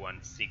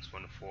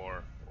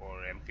MK1614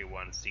 or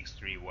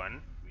MK1631,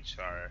 which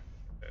are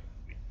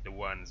the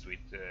ones with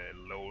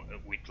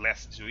with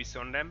less juice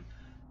on them.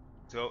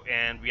 So,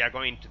 and we are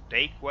going to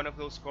take one of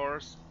those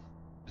cores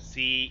to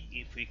see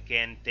if we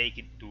can take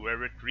it to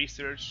Herbert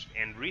Research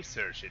and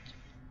research it,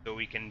 so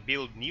we can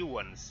build new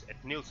ones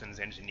at Nilsson's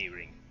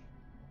Engineering.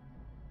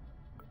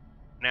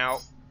 Now,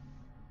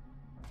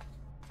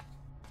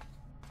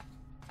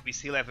 we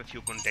still have a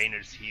few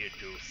containers here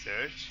to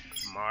search.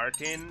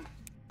 Martin,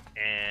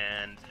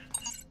 and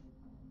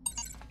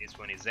this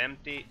one is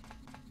empty.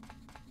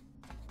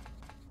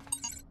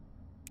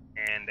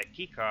 And a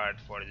keycard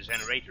for the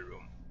generator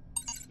room.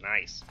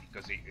 Nice,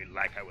 because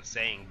like I was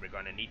saying, we're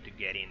gonna need to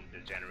get in the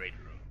generator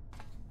room.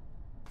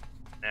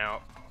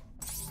 Now,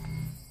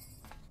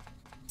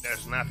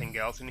 there's nothing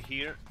else in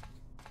here,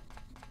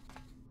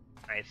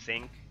 I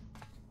think.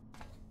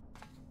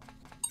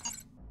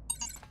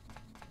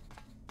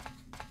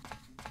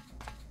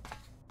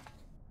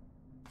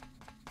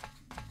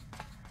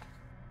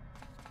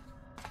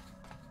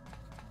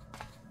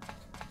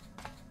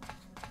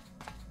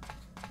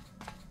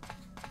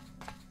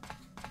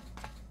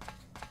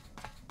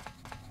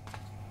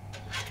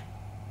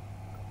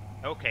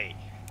 Okay,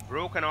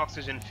 broken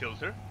oxygen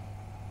filter,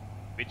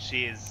 which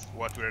is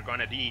what we're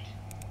gonna need,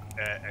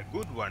 a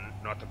good one,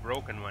 not a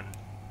broken one,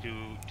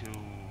 to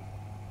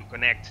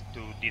connect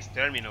to these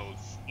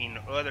terminals in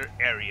other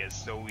areas,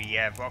 so we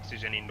have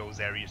oxygen in those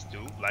areas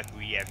too, like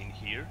we have in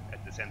here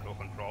at the central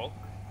control.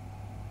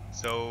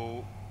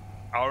 So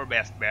our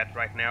best bet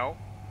right now,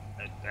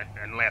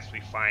 unless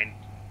we find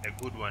a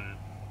good one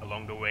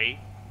along the way,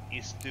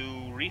 is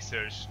to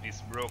research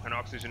this broken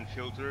oxygen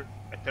filter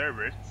at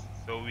Herbert,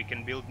 so we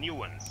can build new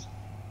ones.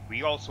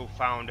 We also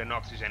found an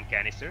oxygen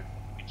canister,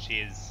 which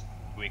is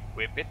to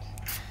equip it,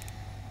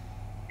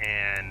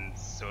 and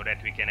so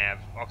that we can have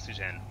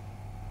oxygen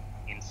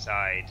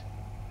inside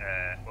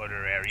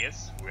other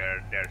areas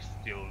where there's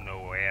still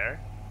no air.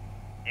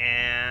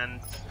 And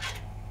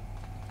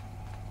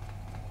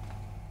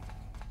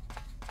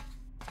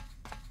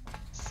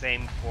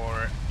same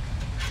for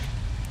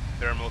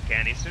thermal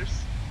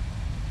canisters.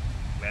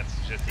 Let's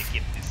just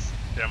equip this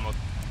thermal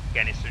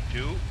canister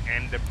too,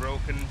 and the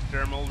broken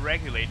thermal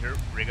regulator,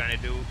 we're gonna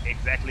do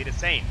exactly the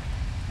same.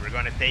 We're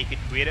gonna take it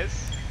with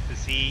us to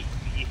see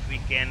if we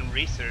can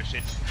research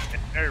it at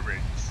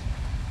Herbert's.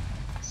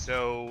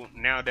 So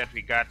now that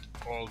we got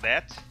all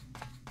that,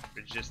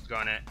 we're just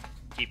gonna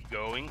keep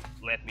going.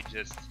 Let me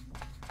just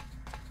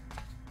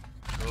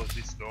close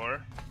this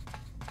door,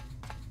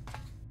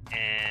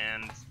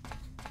 and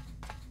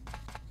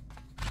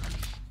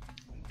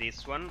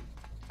this one,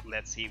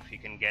 let's see if we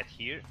can get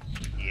here.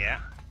 Yeah.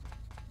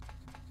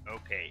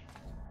 Okay.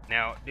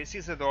 Now this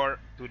is a door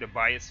to the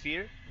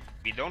biosphere.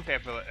 We don't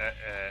have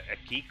a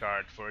key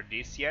card for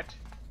this yet.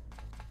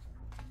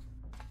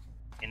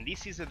 And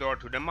this is a door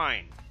to the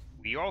mine,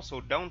 we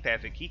also don't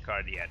have a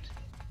keycard yet.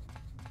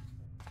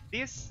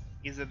 This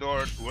is the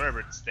door to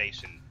Herbert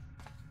Station,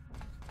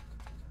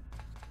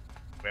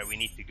 where we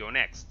need to go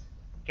next.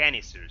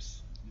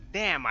 Canisters.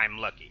 Damn, I'm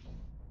lucky.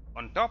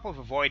 On top of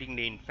avoiding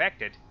the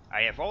infected,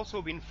 I have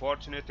also been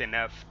fortunate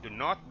enough to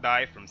not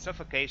die from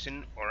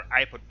suffocation or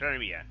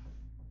hypothermia.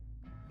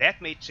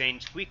 That may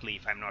change quickly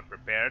if I'm not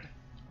prepared.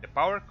 The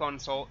power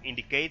console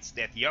indicates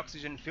that the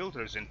oxygen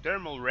filters and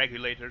thermal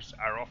regulators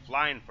are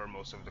offline for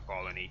most of the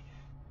colony,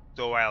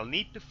 so I'll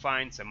need to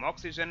find some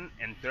oxygen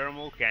and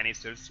thermal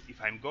canisters if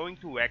I'm going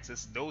to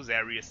access those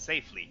areas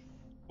safely.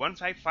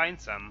 Once I find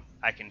some,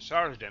 I can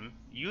charge them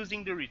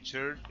using the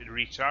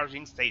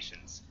recharging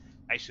stations.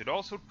 I should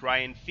also try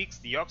and fix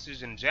the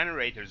oxygen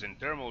generators and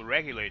thermal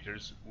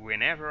regulators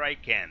whenever I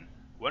can.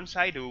 Once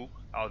I do,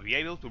 I'll be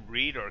able to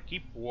breathe or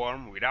keep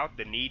warm without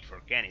the need for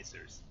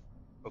canisters.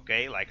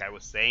 Okay, like I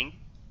was saying.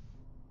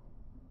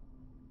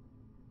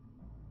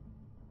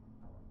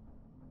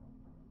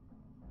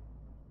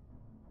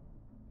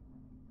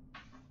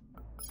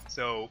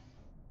 So,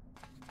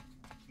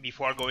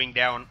 before going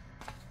down,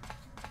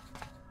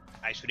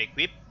 I should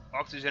equip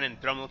oxygen and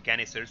thermal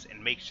canisters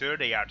and make sure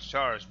they are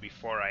charged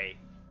before I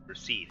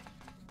proceed,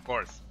 of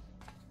course.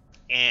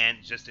 And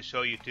just to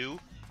show you too,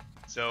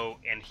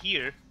 and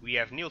here we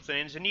have Nielsen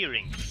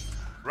Engineering,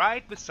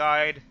 right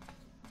beside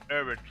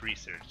Herbert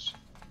Research.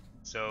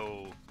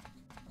 So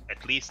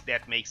at least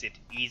that makes it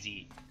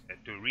easy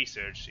to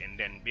research and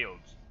then build.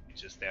 You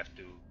just have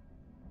to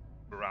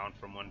go around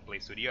from one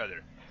place to the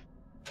other.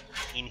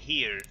 In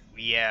here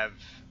we have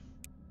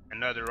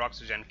another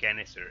oxygen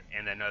canister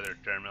and another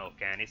thermal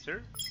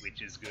canister,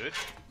 which is good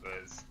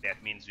because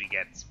that means we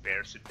get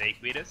spares to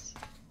take with us.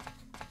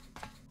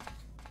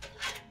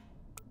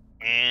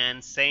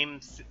 And same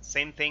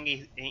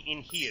thing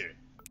in here.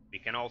 We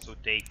can also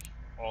take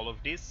all of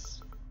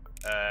this.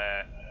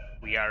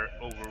 We are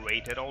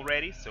overweighted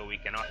already, so we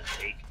cannot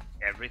take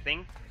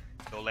everything.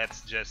 So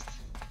let's just,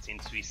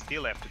 since we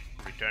still have to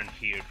return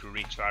here to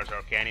recharge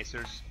our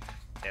canisters,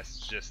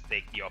 let's just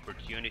take the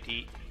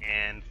opportunity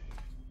and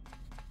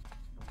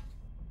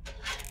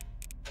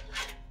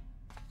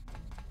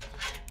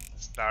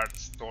start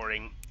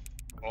storing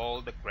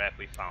all the crap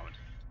we found.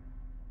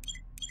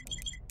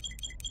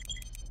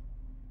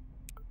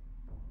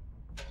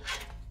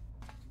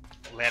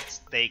 Let's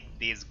take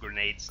these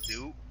grenades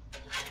too.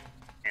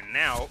 And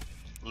now,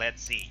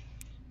 let's see.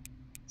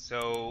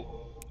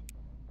 So,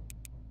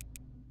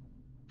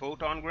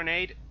 photon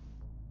grenade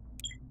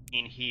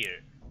in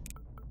here.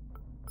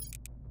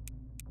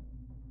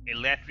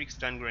 Electric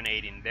stun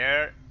grenade in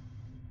there.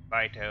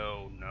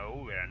 Phyto,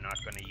 no, we are not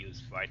gonna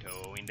use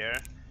Phyto in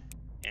there.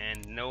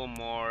 And no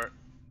more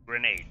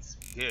grenades.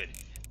 Good.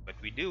 But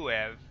we do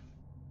have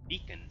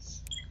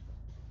beacons.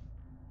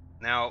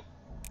 Now,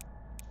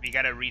 we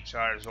gotta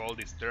recharge all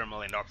these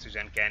thermal and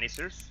oxygen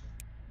canisters.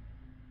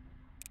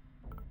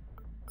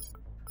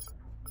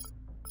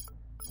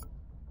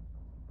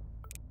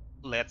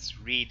 Let's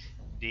read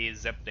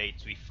these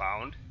updates we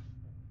found.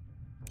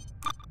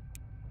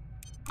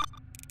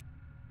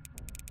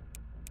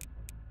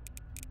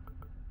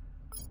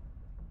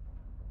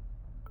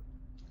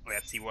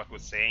 Let's see what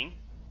was saying.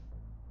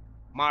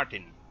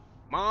 Martin,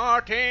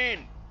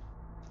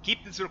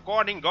 keep this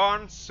recording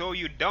on so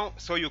you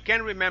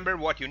can remember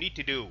what you need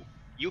to do.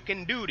 You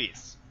can do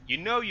this. You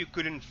know you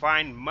couldn't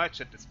find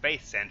much at the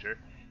Space Center,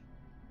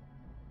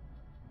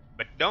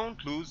 but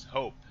don't lose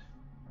hope.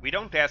 We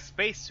don't have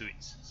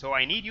spacesuits, so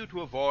I need you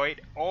to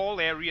avoid all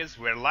areas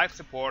where life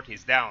support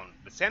is down.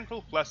 The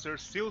central cluster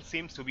still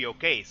seems to be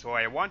okay, so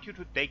I want you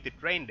to take the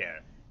train there.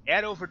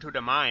 Head over to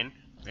the mine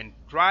and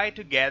try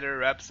to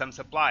gather up some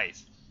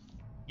supplies.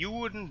 You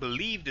wouldn't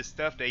believe the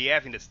stuff they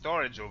have in the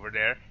storage over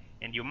there,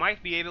 and you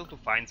might be able to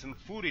find some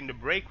food in the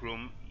break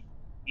room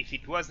if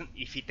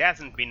it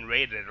hasn't been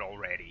raided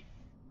already.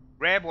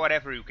 Grab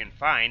whatever you can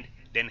find,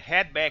 then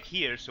head back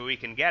here so we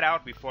can get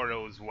out before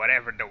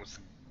whatever those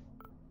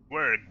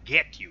were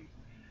get you.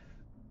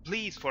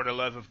 Please, for the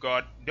love of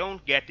God,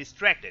 don't get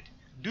distracted.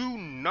 Do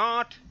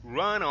not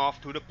run off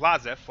to the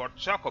plaza for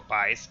choco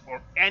pies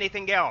or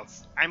anything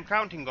else. I'm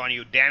counting on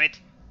you, damn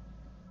it.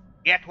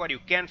 Get what you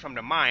can from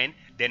the mine,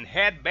 then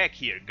head back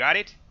here, got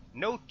it?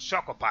 No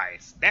choco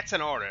pies, that's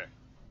an order.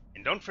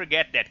 And don't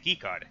forget that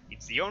keycard.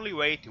 It's the only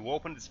way to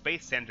open the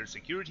Space Center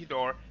security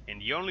door and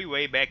the only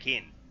way back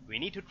in. We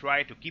need to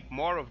try to keep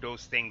more of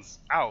those things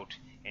out,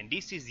 and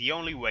this is the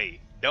only way.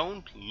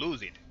 Don't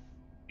lose it.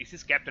 This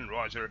is Captain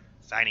Roger,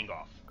 signing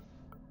off.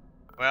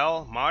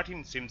 Well,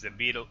 Martin seems a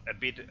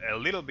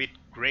little bit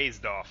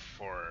crazed off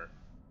for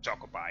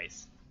choco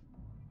pies.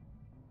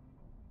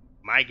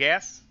 My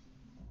guess?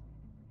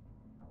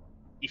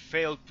 He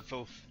failed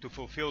to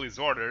fulfill his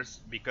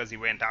orders because he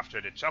went after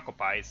the choco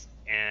pies,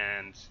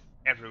 and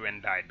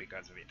everyone died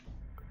because of it.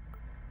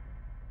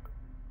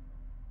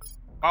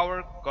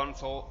 Power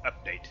console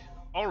update.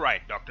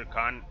 Alright, Dr.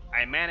 Khan,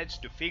 I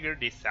managed to figure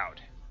this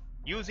out.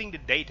 Using the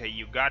data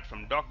you got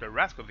from Dr.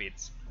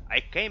 Raskovitz,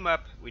 I came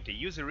up with a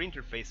user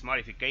interface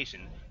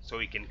modification so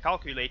we can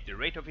calculate the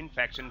rate of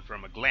infection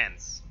from a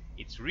glance.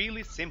 It's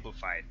really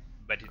simplified,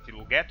 but it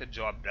will get the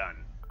job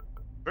done.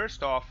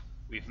 First off,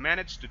 we've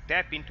managed to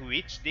tap into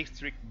each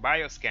district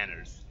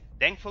bioscanners.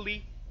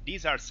 Thankfully,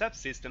 these are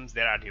subsystems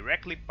that are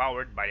directly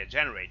powered by a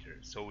generator,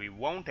 so we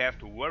won't have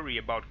to worry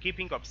about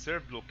keeping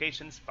observed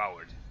locations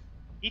powered.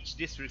 Each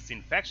district's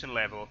infection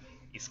level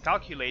is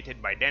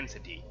calculated by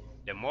density.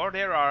 The more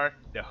there are,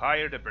 the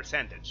higher the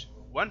percentage.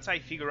 Once I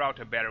figure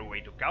out a better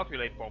way to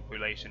calculate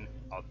population,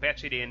 I'll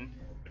patch it in,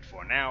 but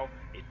for now,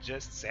 it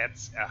just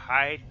sets a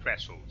high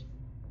threshold.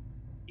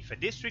 If a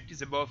district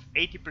is above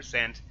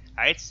 80%,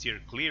 I'd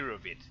steer clear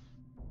of it.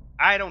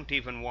 I don't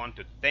even want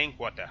to think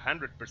what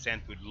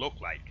 100% would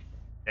look like.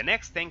 The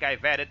next thing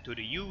I've added to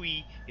the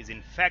UE is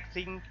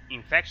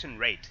infection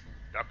rate.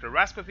 Dr.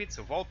 Raskovitz,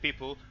 of all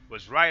people,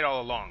 was right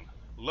all along.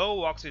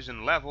 Low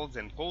oxygen levels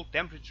and cold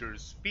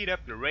temperatures speed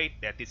up the rate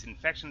that this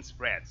infection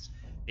spreads.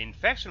 The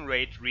infection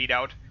rate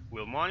readout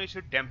will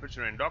monitor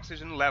temperature and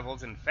oxygen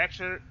levels and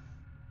factor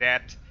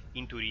that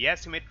into the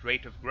estimate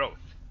rate of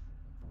growth.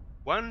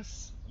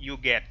 Once you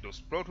get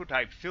those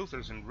prototype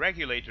filters and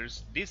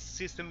regulators, this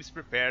system is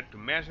prepared to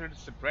measure the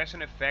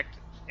suppression effect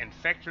and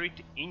factor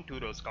it into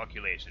those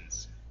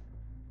calculations.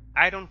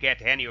 I don't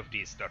get any of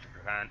this, Dr.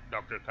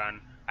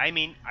 Khan. I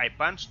mean, I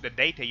punched the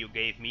data you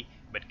gave me,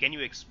 but can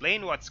you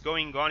explain what's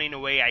going on in a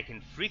way I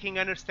can freaking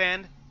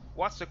understand?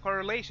 What's the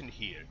correlation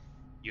here?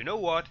 You know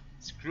what?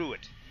 Screw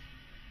it.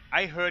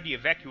 I heard the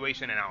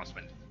evacuation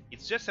announcement.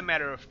 It's just a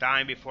matter of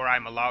time before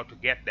I'm allowed to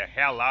get the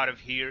hell out of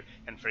here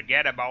and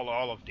forget about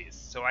all of this,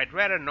 so I'd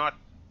rather not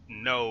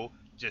know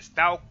just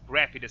how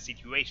crappy the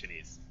situation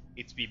is.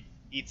 It'd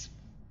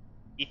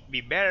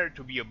be better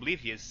to be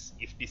oblivious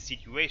if this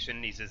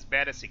situation is as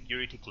bad as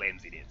security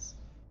claims it is.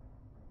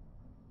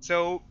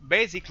 So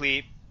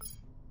basically,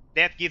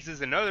 that gives us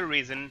another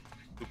reason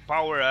to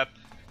power up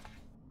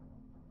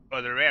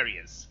other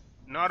areas.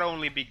 Not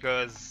only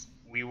because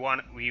we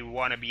want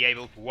to be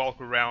able to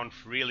walk around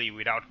freely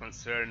without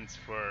concerns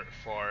for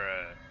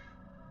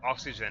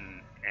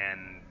oxygen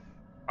and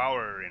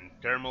power and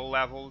thermal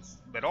levels,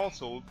 but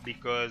also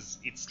because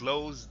it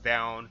slows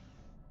down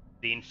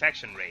the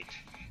infection rate.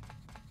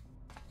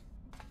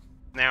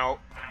 Now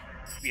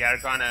we are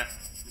gonna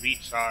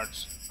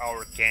recharge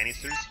our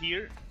canisters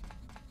here.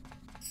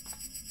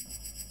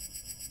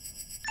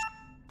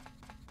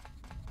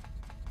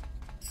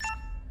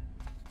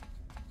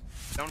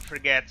 Don't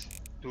forget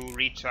to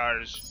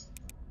recharge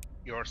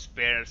your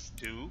spares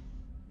too.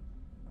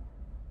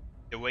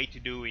 The way to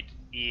do it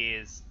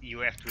is you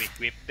have to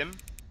equip them.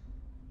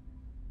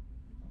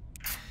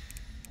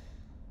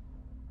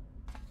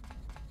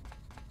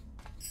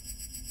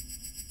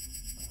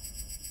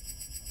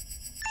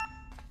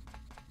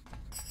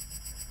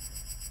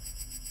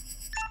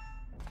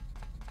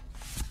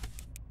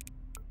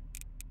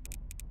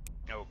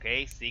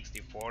 Okay,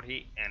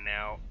 60-40, and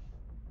now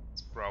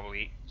it's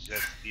probably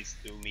just these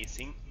two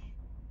missing.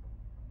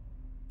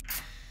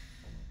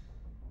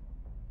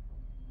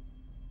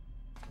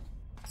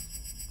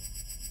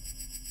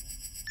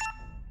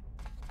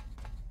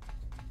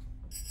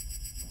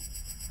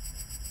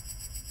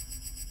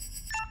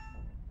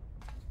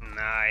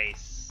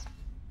 Nice.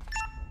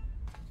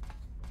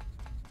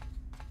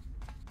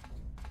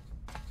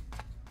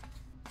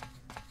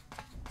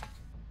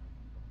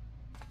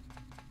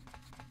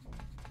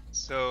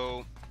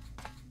 So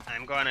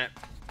I'm gonna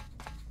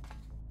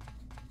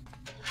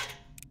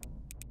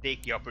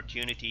take the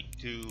opportunity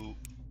to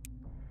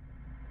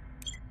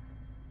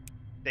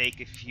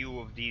take a few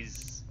of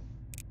these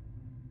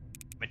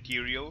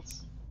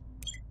materials,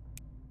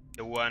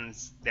 the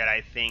ones that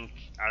I think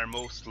are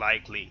most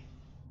likely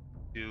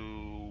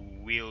to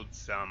wield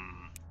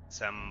some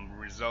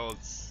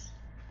results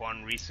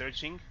upon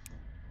researching.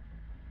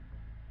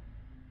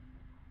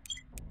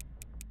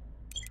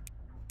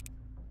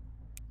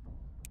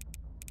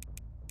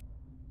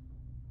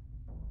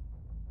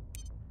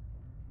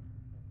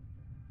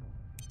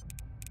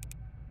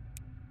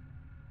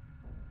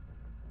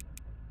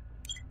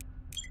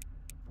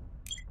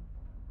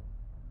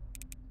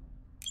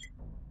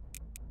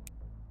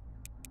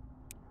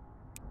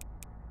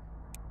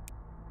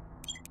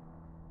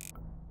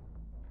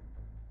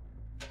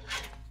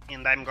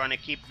 And I'm gonna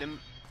keep them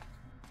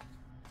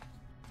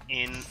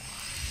in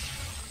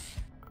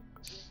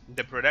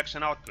the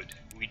production output,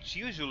 which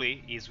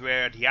usually is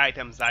where the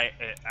items I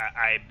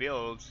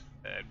build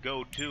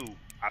go to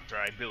after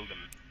I build them.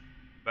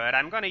 But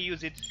I'm gonna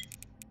use it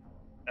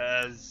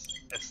as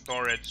a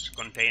storage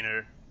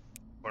container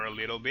for a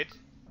little bit,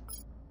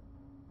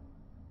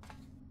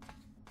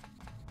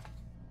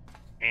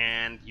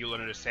 and you'll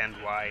understand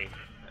why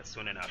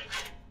soon enough.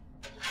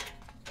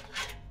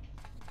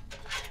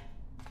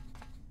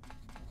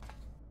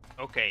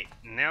 Okay,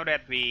 now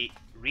that we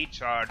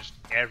recharged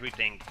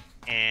everything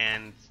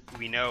and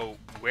we know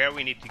where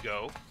we need to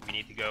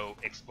go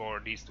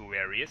explore these two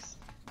areas.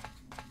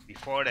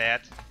 Before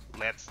that,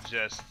 let's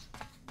just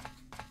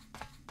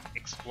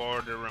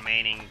explore the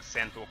remaining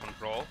central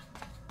control.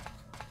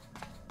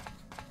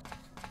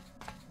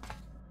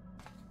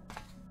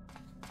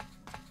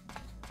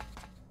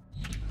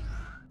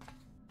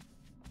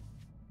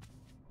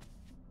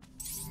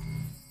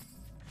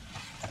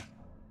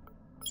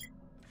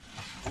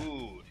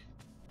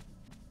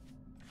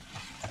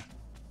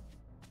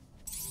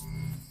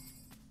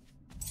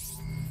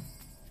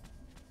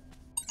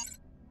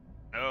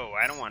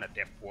 wanna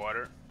tap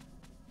water.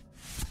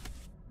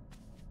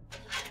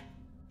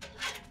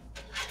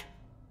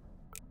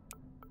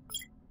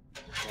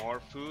 More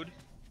food.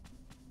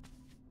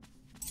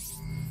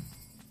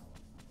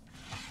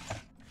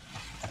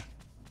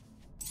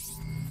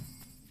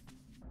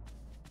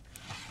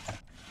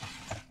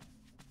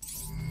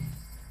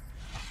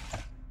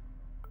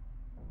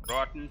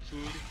 Rotten food.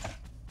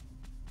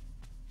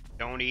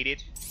 Don't eat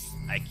it.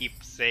 I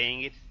keep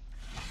saying it.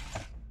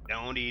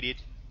 Don't eat it.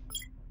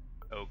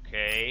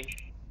 Okay.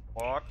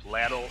 Pot,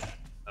 ladle.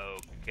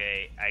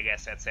 Okay, I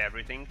guess that's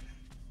everything.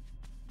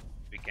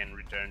 We can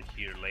return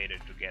here later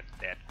to get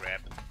that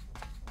crap.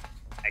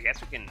 I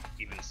guess we can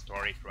even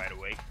store it right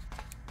away.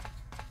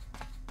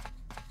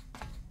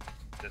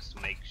 Just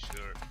to make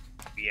sure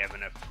we have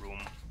enough room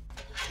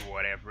to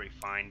whatever we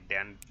find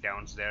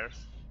downstairs.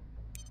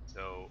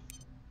 So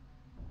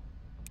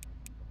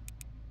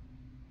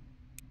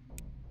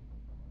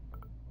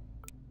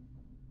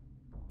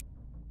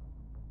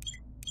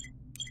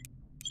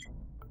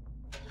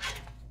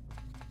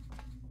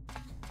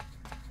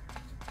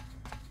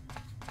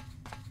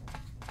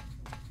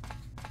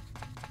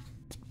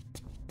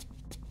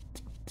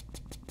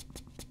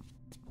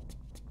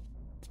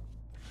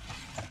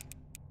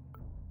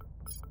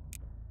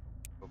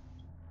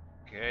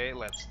okay,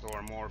 let's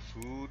store more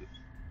food.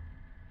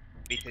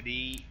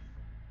 Bitterly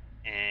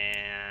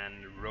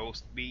and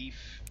roast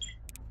beef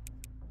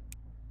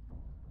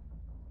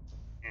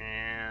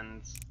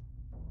and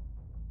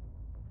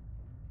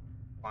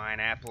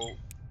pineapple,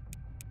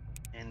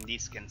 and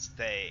this can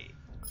stay.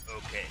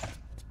 Okay.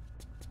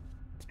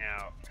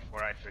 Now,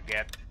 before I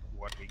forget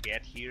what we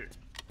get here.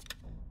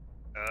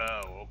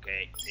 Oh,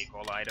 okay. Take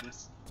all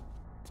items.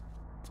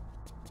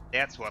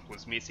 That's what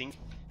was missing.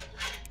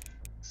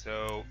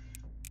 So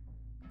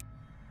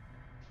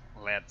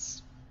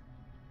let's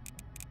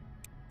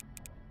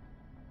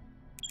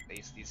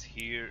place this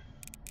here.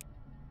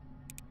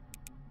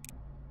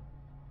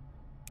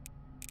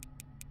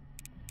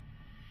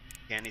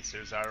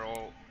 Canisters are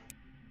all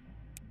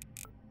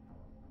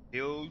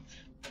filled.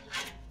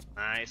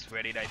 Nice.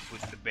 Where did I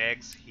put the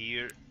bags?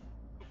 Here.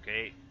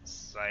 Okay.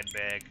 Side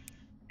bag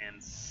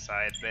and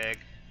side bag.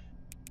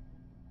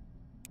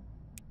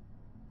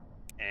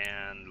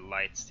 And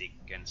light stick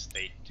can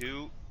stay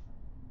too.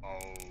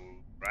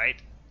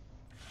 Alright.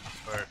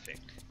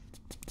 Perfect.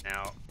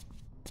 Now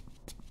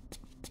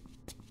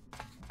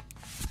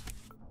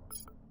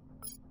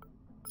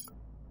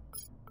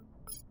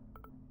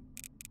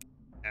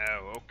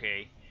oh,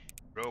 okay.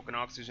 Broken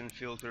oxygen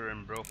filter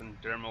and broken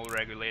thermal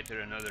regulator,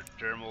 another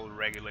thermal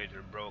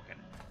regulator broken.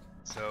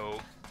 So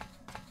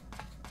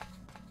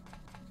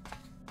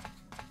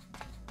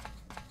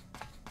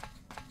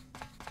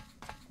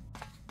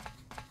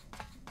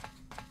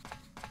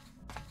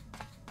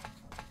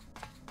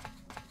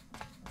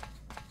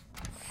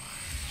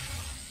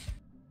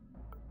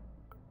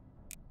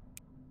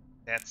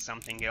that's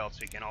something else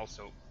we can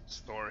also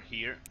store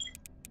here.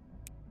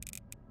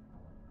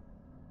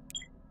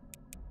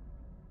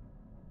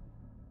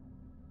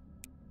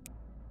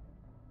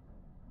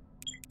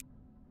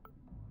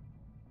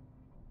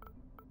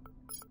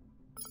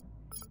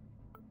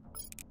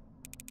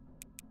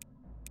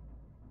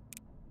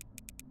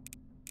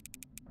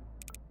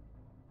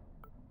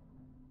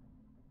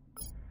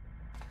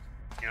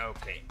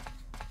 Okay.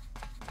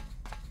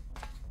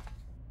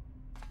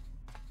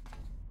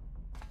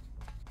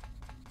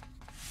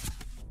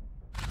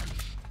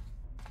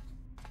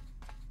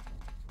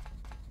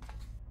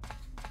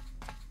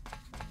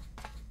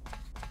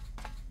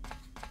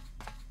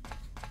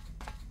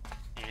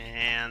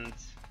 And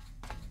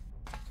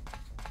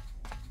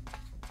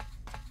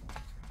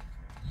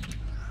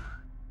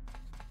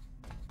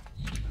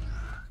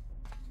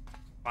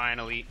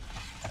finally,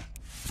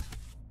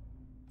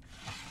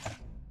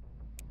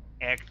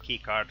 Act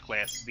Keycard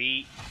Class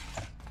B.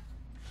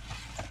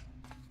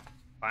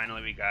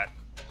 Finally, we got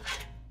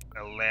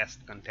a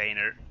last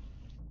container,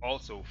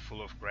 also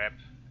full of crap.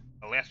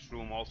 A last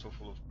room, also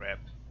full of crap.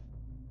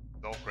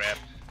 All crap.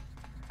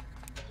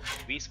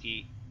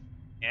 Whiskey.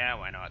 Yeah,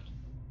 why not?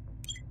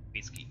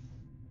 Whiskey.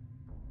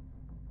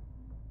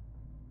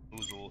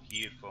 Usual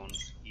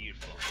earphones.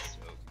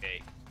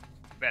 Okay.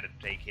 Better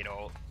take it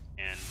all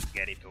and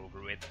get it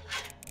over with.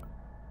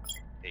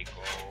 Take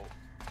all.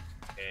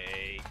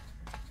 Okay.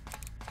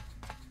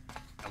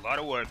 A lot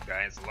of work,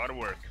 guys. A lot of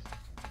work.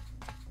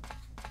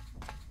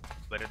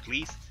 But at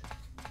least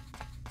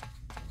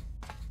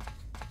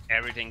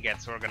everything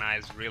gets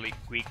organized really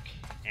quick,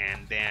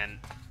 and then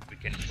we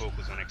can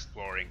focus on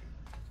exploring.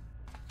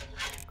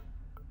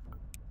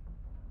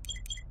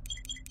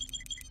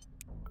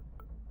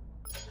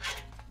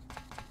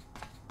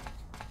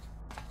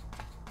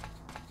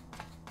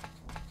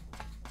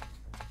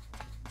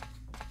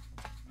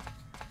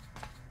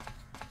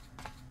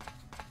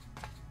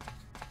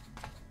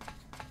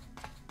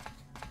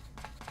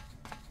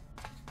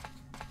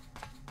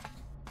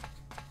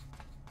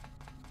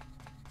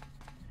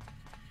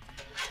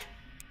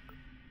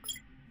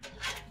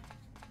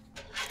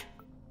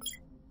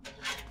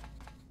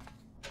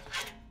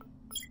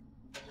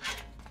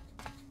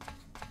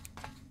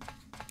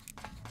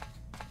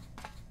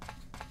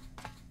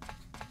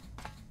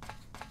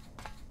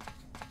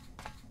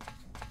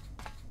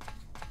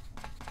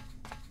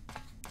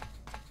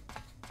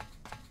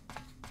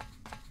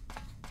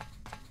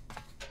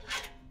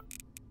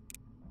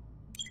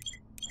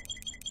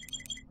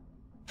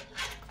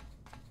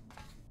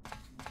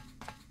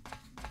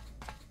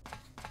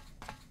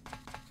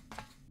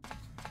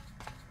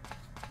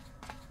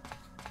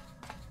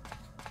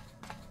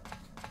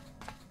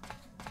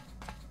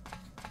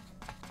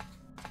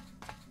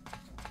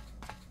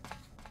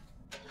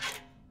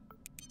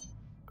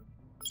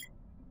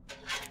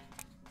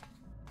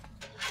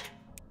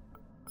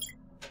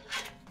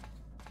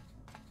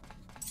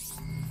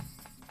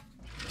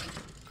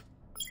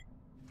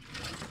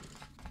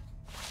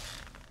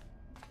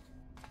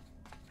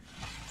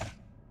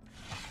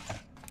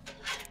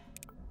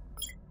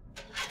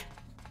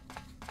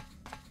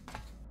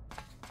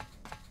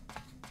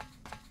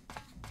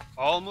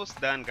 Almost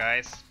done,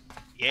 guys.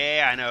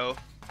 Yeah, I know.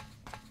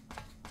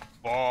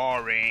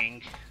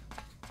 Boring.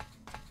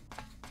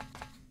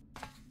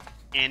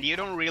 And you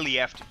don't really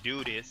have to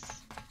do this.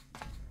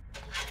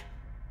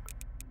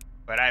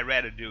 But I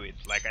rather do it.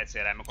 Like I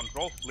said, I'm a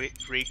control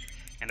freak,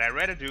 and I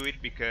rather do it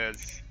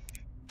because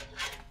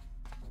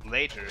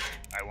later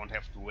I won't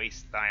have to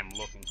waste time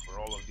looking for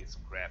all of this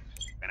crap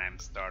when I'm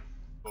start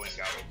going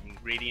out of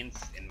ingredients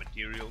and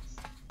materials.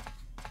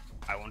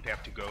 I won't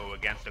have to go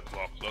against the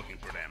clock looking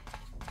for them.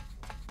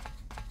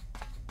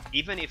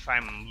 Even if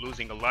I'm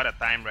losing a lot of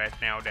time right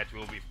now, that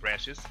will be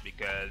precious,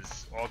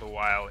 because all the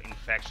while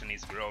infection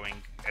is growing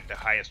at the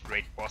highest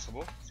rate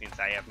possible, since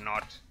I have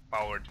not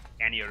powered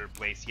any other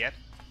place yet.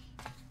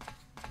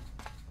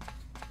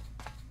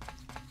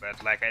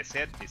 But like I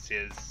said, this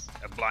is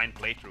a blind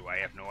playthrough. I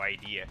have no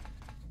idea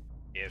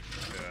if...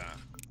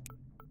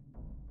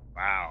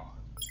 wow,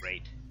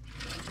 great.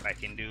 If I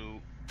can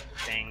do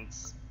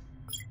things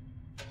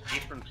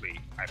differently,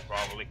 I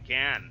probably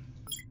can.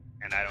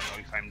 And I don't know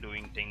if I'm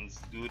doing things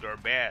good or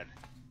bad.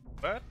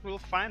 But we'll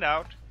find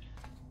out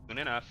soon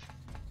enough.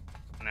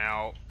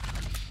 Now,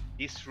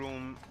 this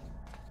room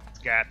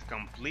got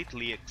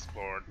completely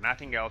explored,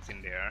 nothing else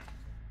in there.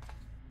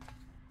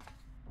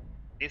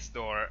 This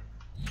door,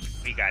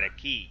 we got a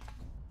key.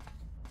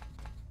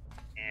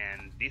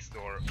 And this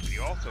door, we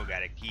also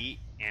got a key,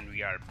 and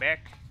we are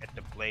back at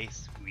the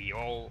place we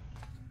all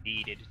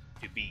needed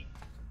to be.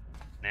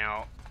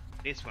 Now,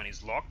 this one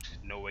is locked,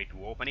 no way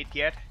to open it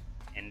yet.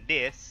 And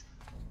this,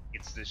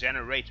 it's the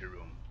generator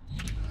room.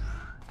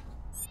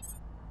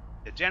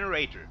 The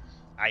generator.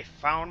 I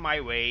found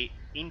my way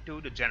into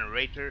the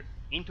generator,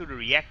 into the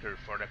reactor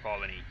for the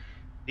colony.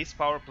 This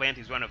power plant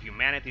is one of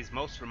humanity's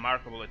most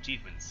remarkable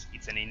achievements.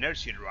 It's an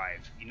inertia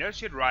drive.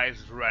 Inertia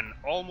drives run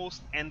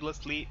almost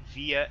endlessly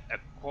via a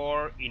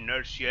core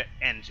inertia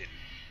engine.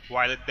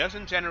 While it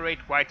doesn't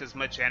generate quite as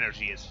much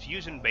energy as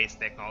fusion-based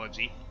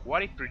technology,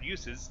 what it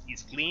produces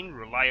is clean,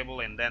 reliable,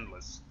 and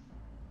endless.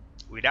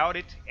 Without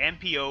it,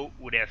 MPO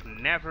would have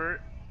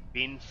never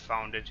been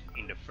founded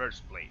in the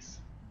first place.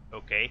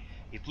 Okay,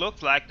 it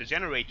looks like the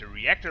generator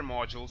reactor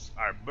modules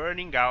are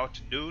burning out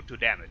due to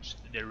damage.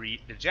 The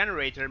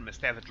generator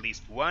must have at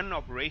least one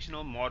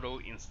operational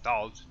module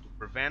installed to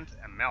prevent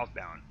a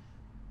meltdown.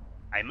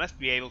 I must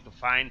be able to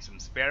find some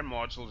spare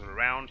modules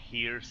around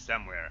here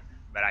somewhere,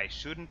 but I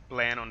shouldn't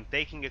plan on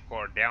taking a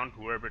core down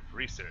to orbit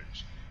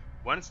research.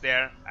 Once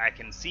there, I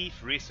can see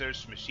if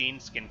research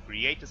machines can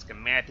create a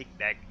schematic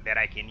that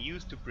I can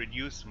use to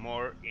produce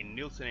more in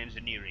Nielsen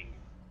Engineering.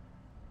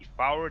 If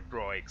power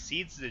draw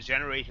exceeds the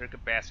generator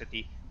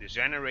capacity, the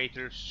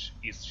generator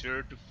is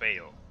sure to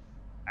fail.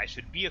 I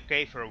should be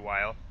okay for a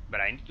while,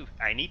 but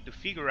I need to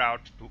figure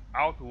out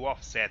how to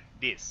offset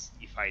this.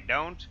 If I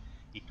don't,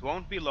 it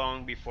won't be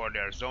long before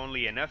there's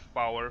only enough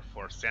power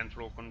for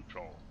central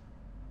control.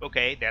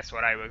 Okay, that's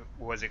what I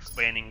was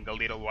explaining a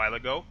little while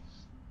ago.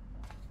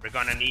 We're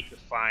gonna need to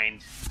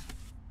find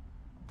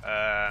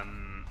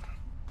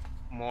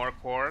more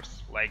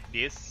cores like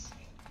this,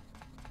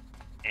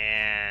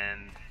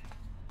 and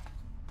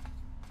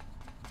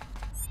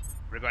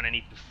we're gonna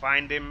need to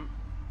find them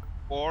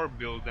or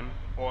build them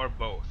or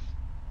both.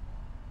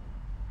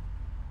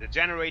 The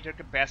generator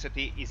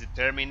capacity is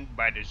determined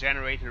by the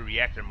generator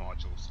reactor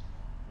modules.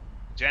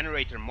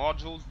 Generator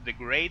modules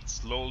degrade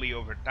slowly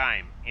over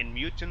time, and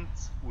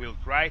mutants will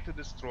try to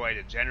destroy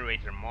the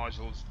generator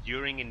modules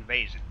during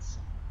invasions.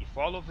 If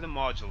all of the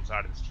modules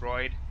are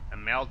destroyed, a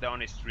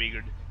meltdown is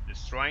triggered,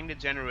 destroying the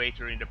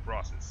generator in the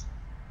process.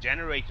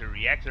 Generator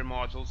reactor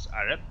modules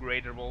are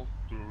upgradable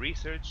through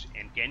research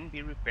and can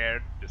be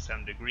repaired to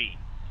some degree.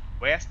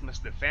 West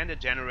must defend the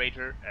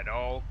generator at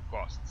all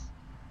costs.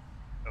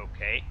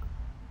 Okay.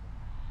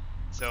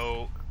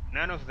 So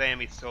none of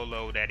them is so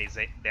low that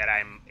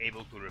I'm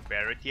able to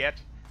repair it yet,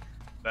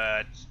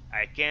 but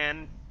I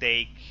can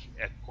take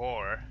a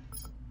core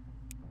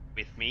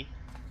with me,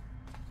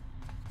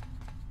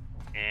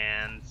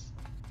 and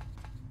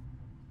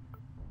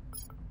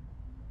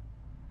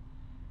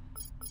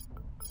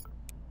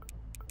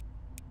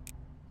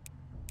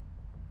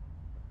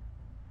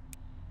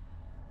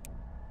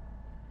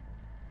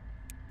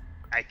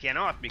I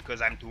cannot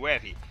because I'm too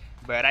heavy,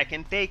 but I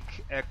can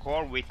take a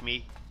core with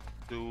me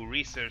to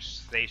Research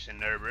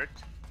Station Herbert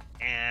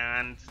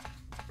and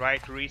try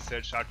to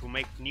research how to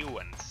make new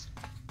ones.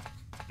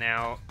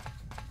 Now,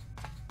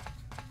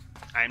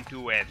 I'm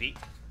too heavy,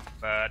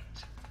 but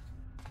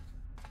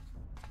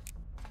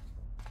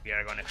we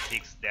are gonna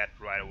fix that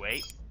right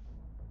away.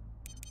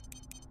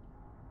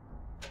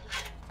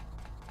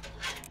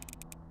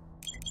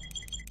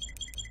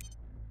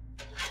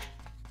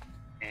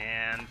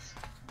 And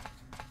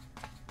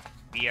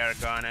we are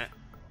gonna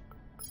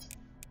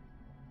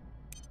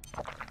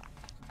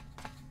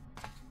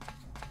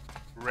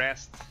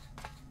rest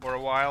for a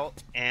while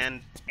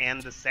and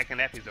end the second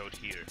episode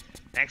here.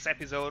 Next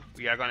episode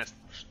we are gonna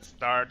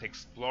start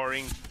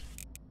exploring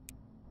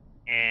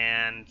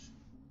and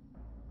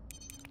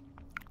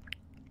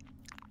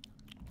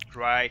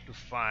try to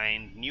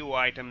find new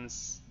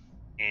items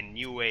and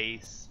new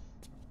ways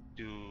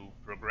to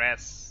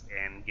progress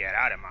and get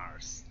out of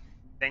Mars.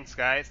 Thanks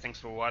guys, thanks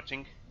for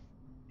watching,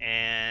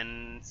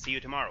 and see you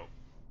tomorrow.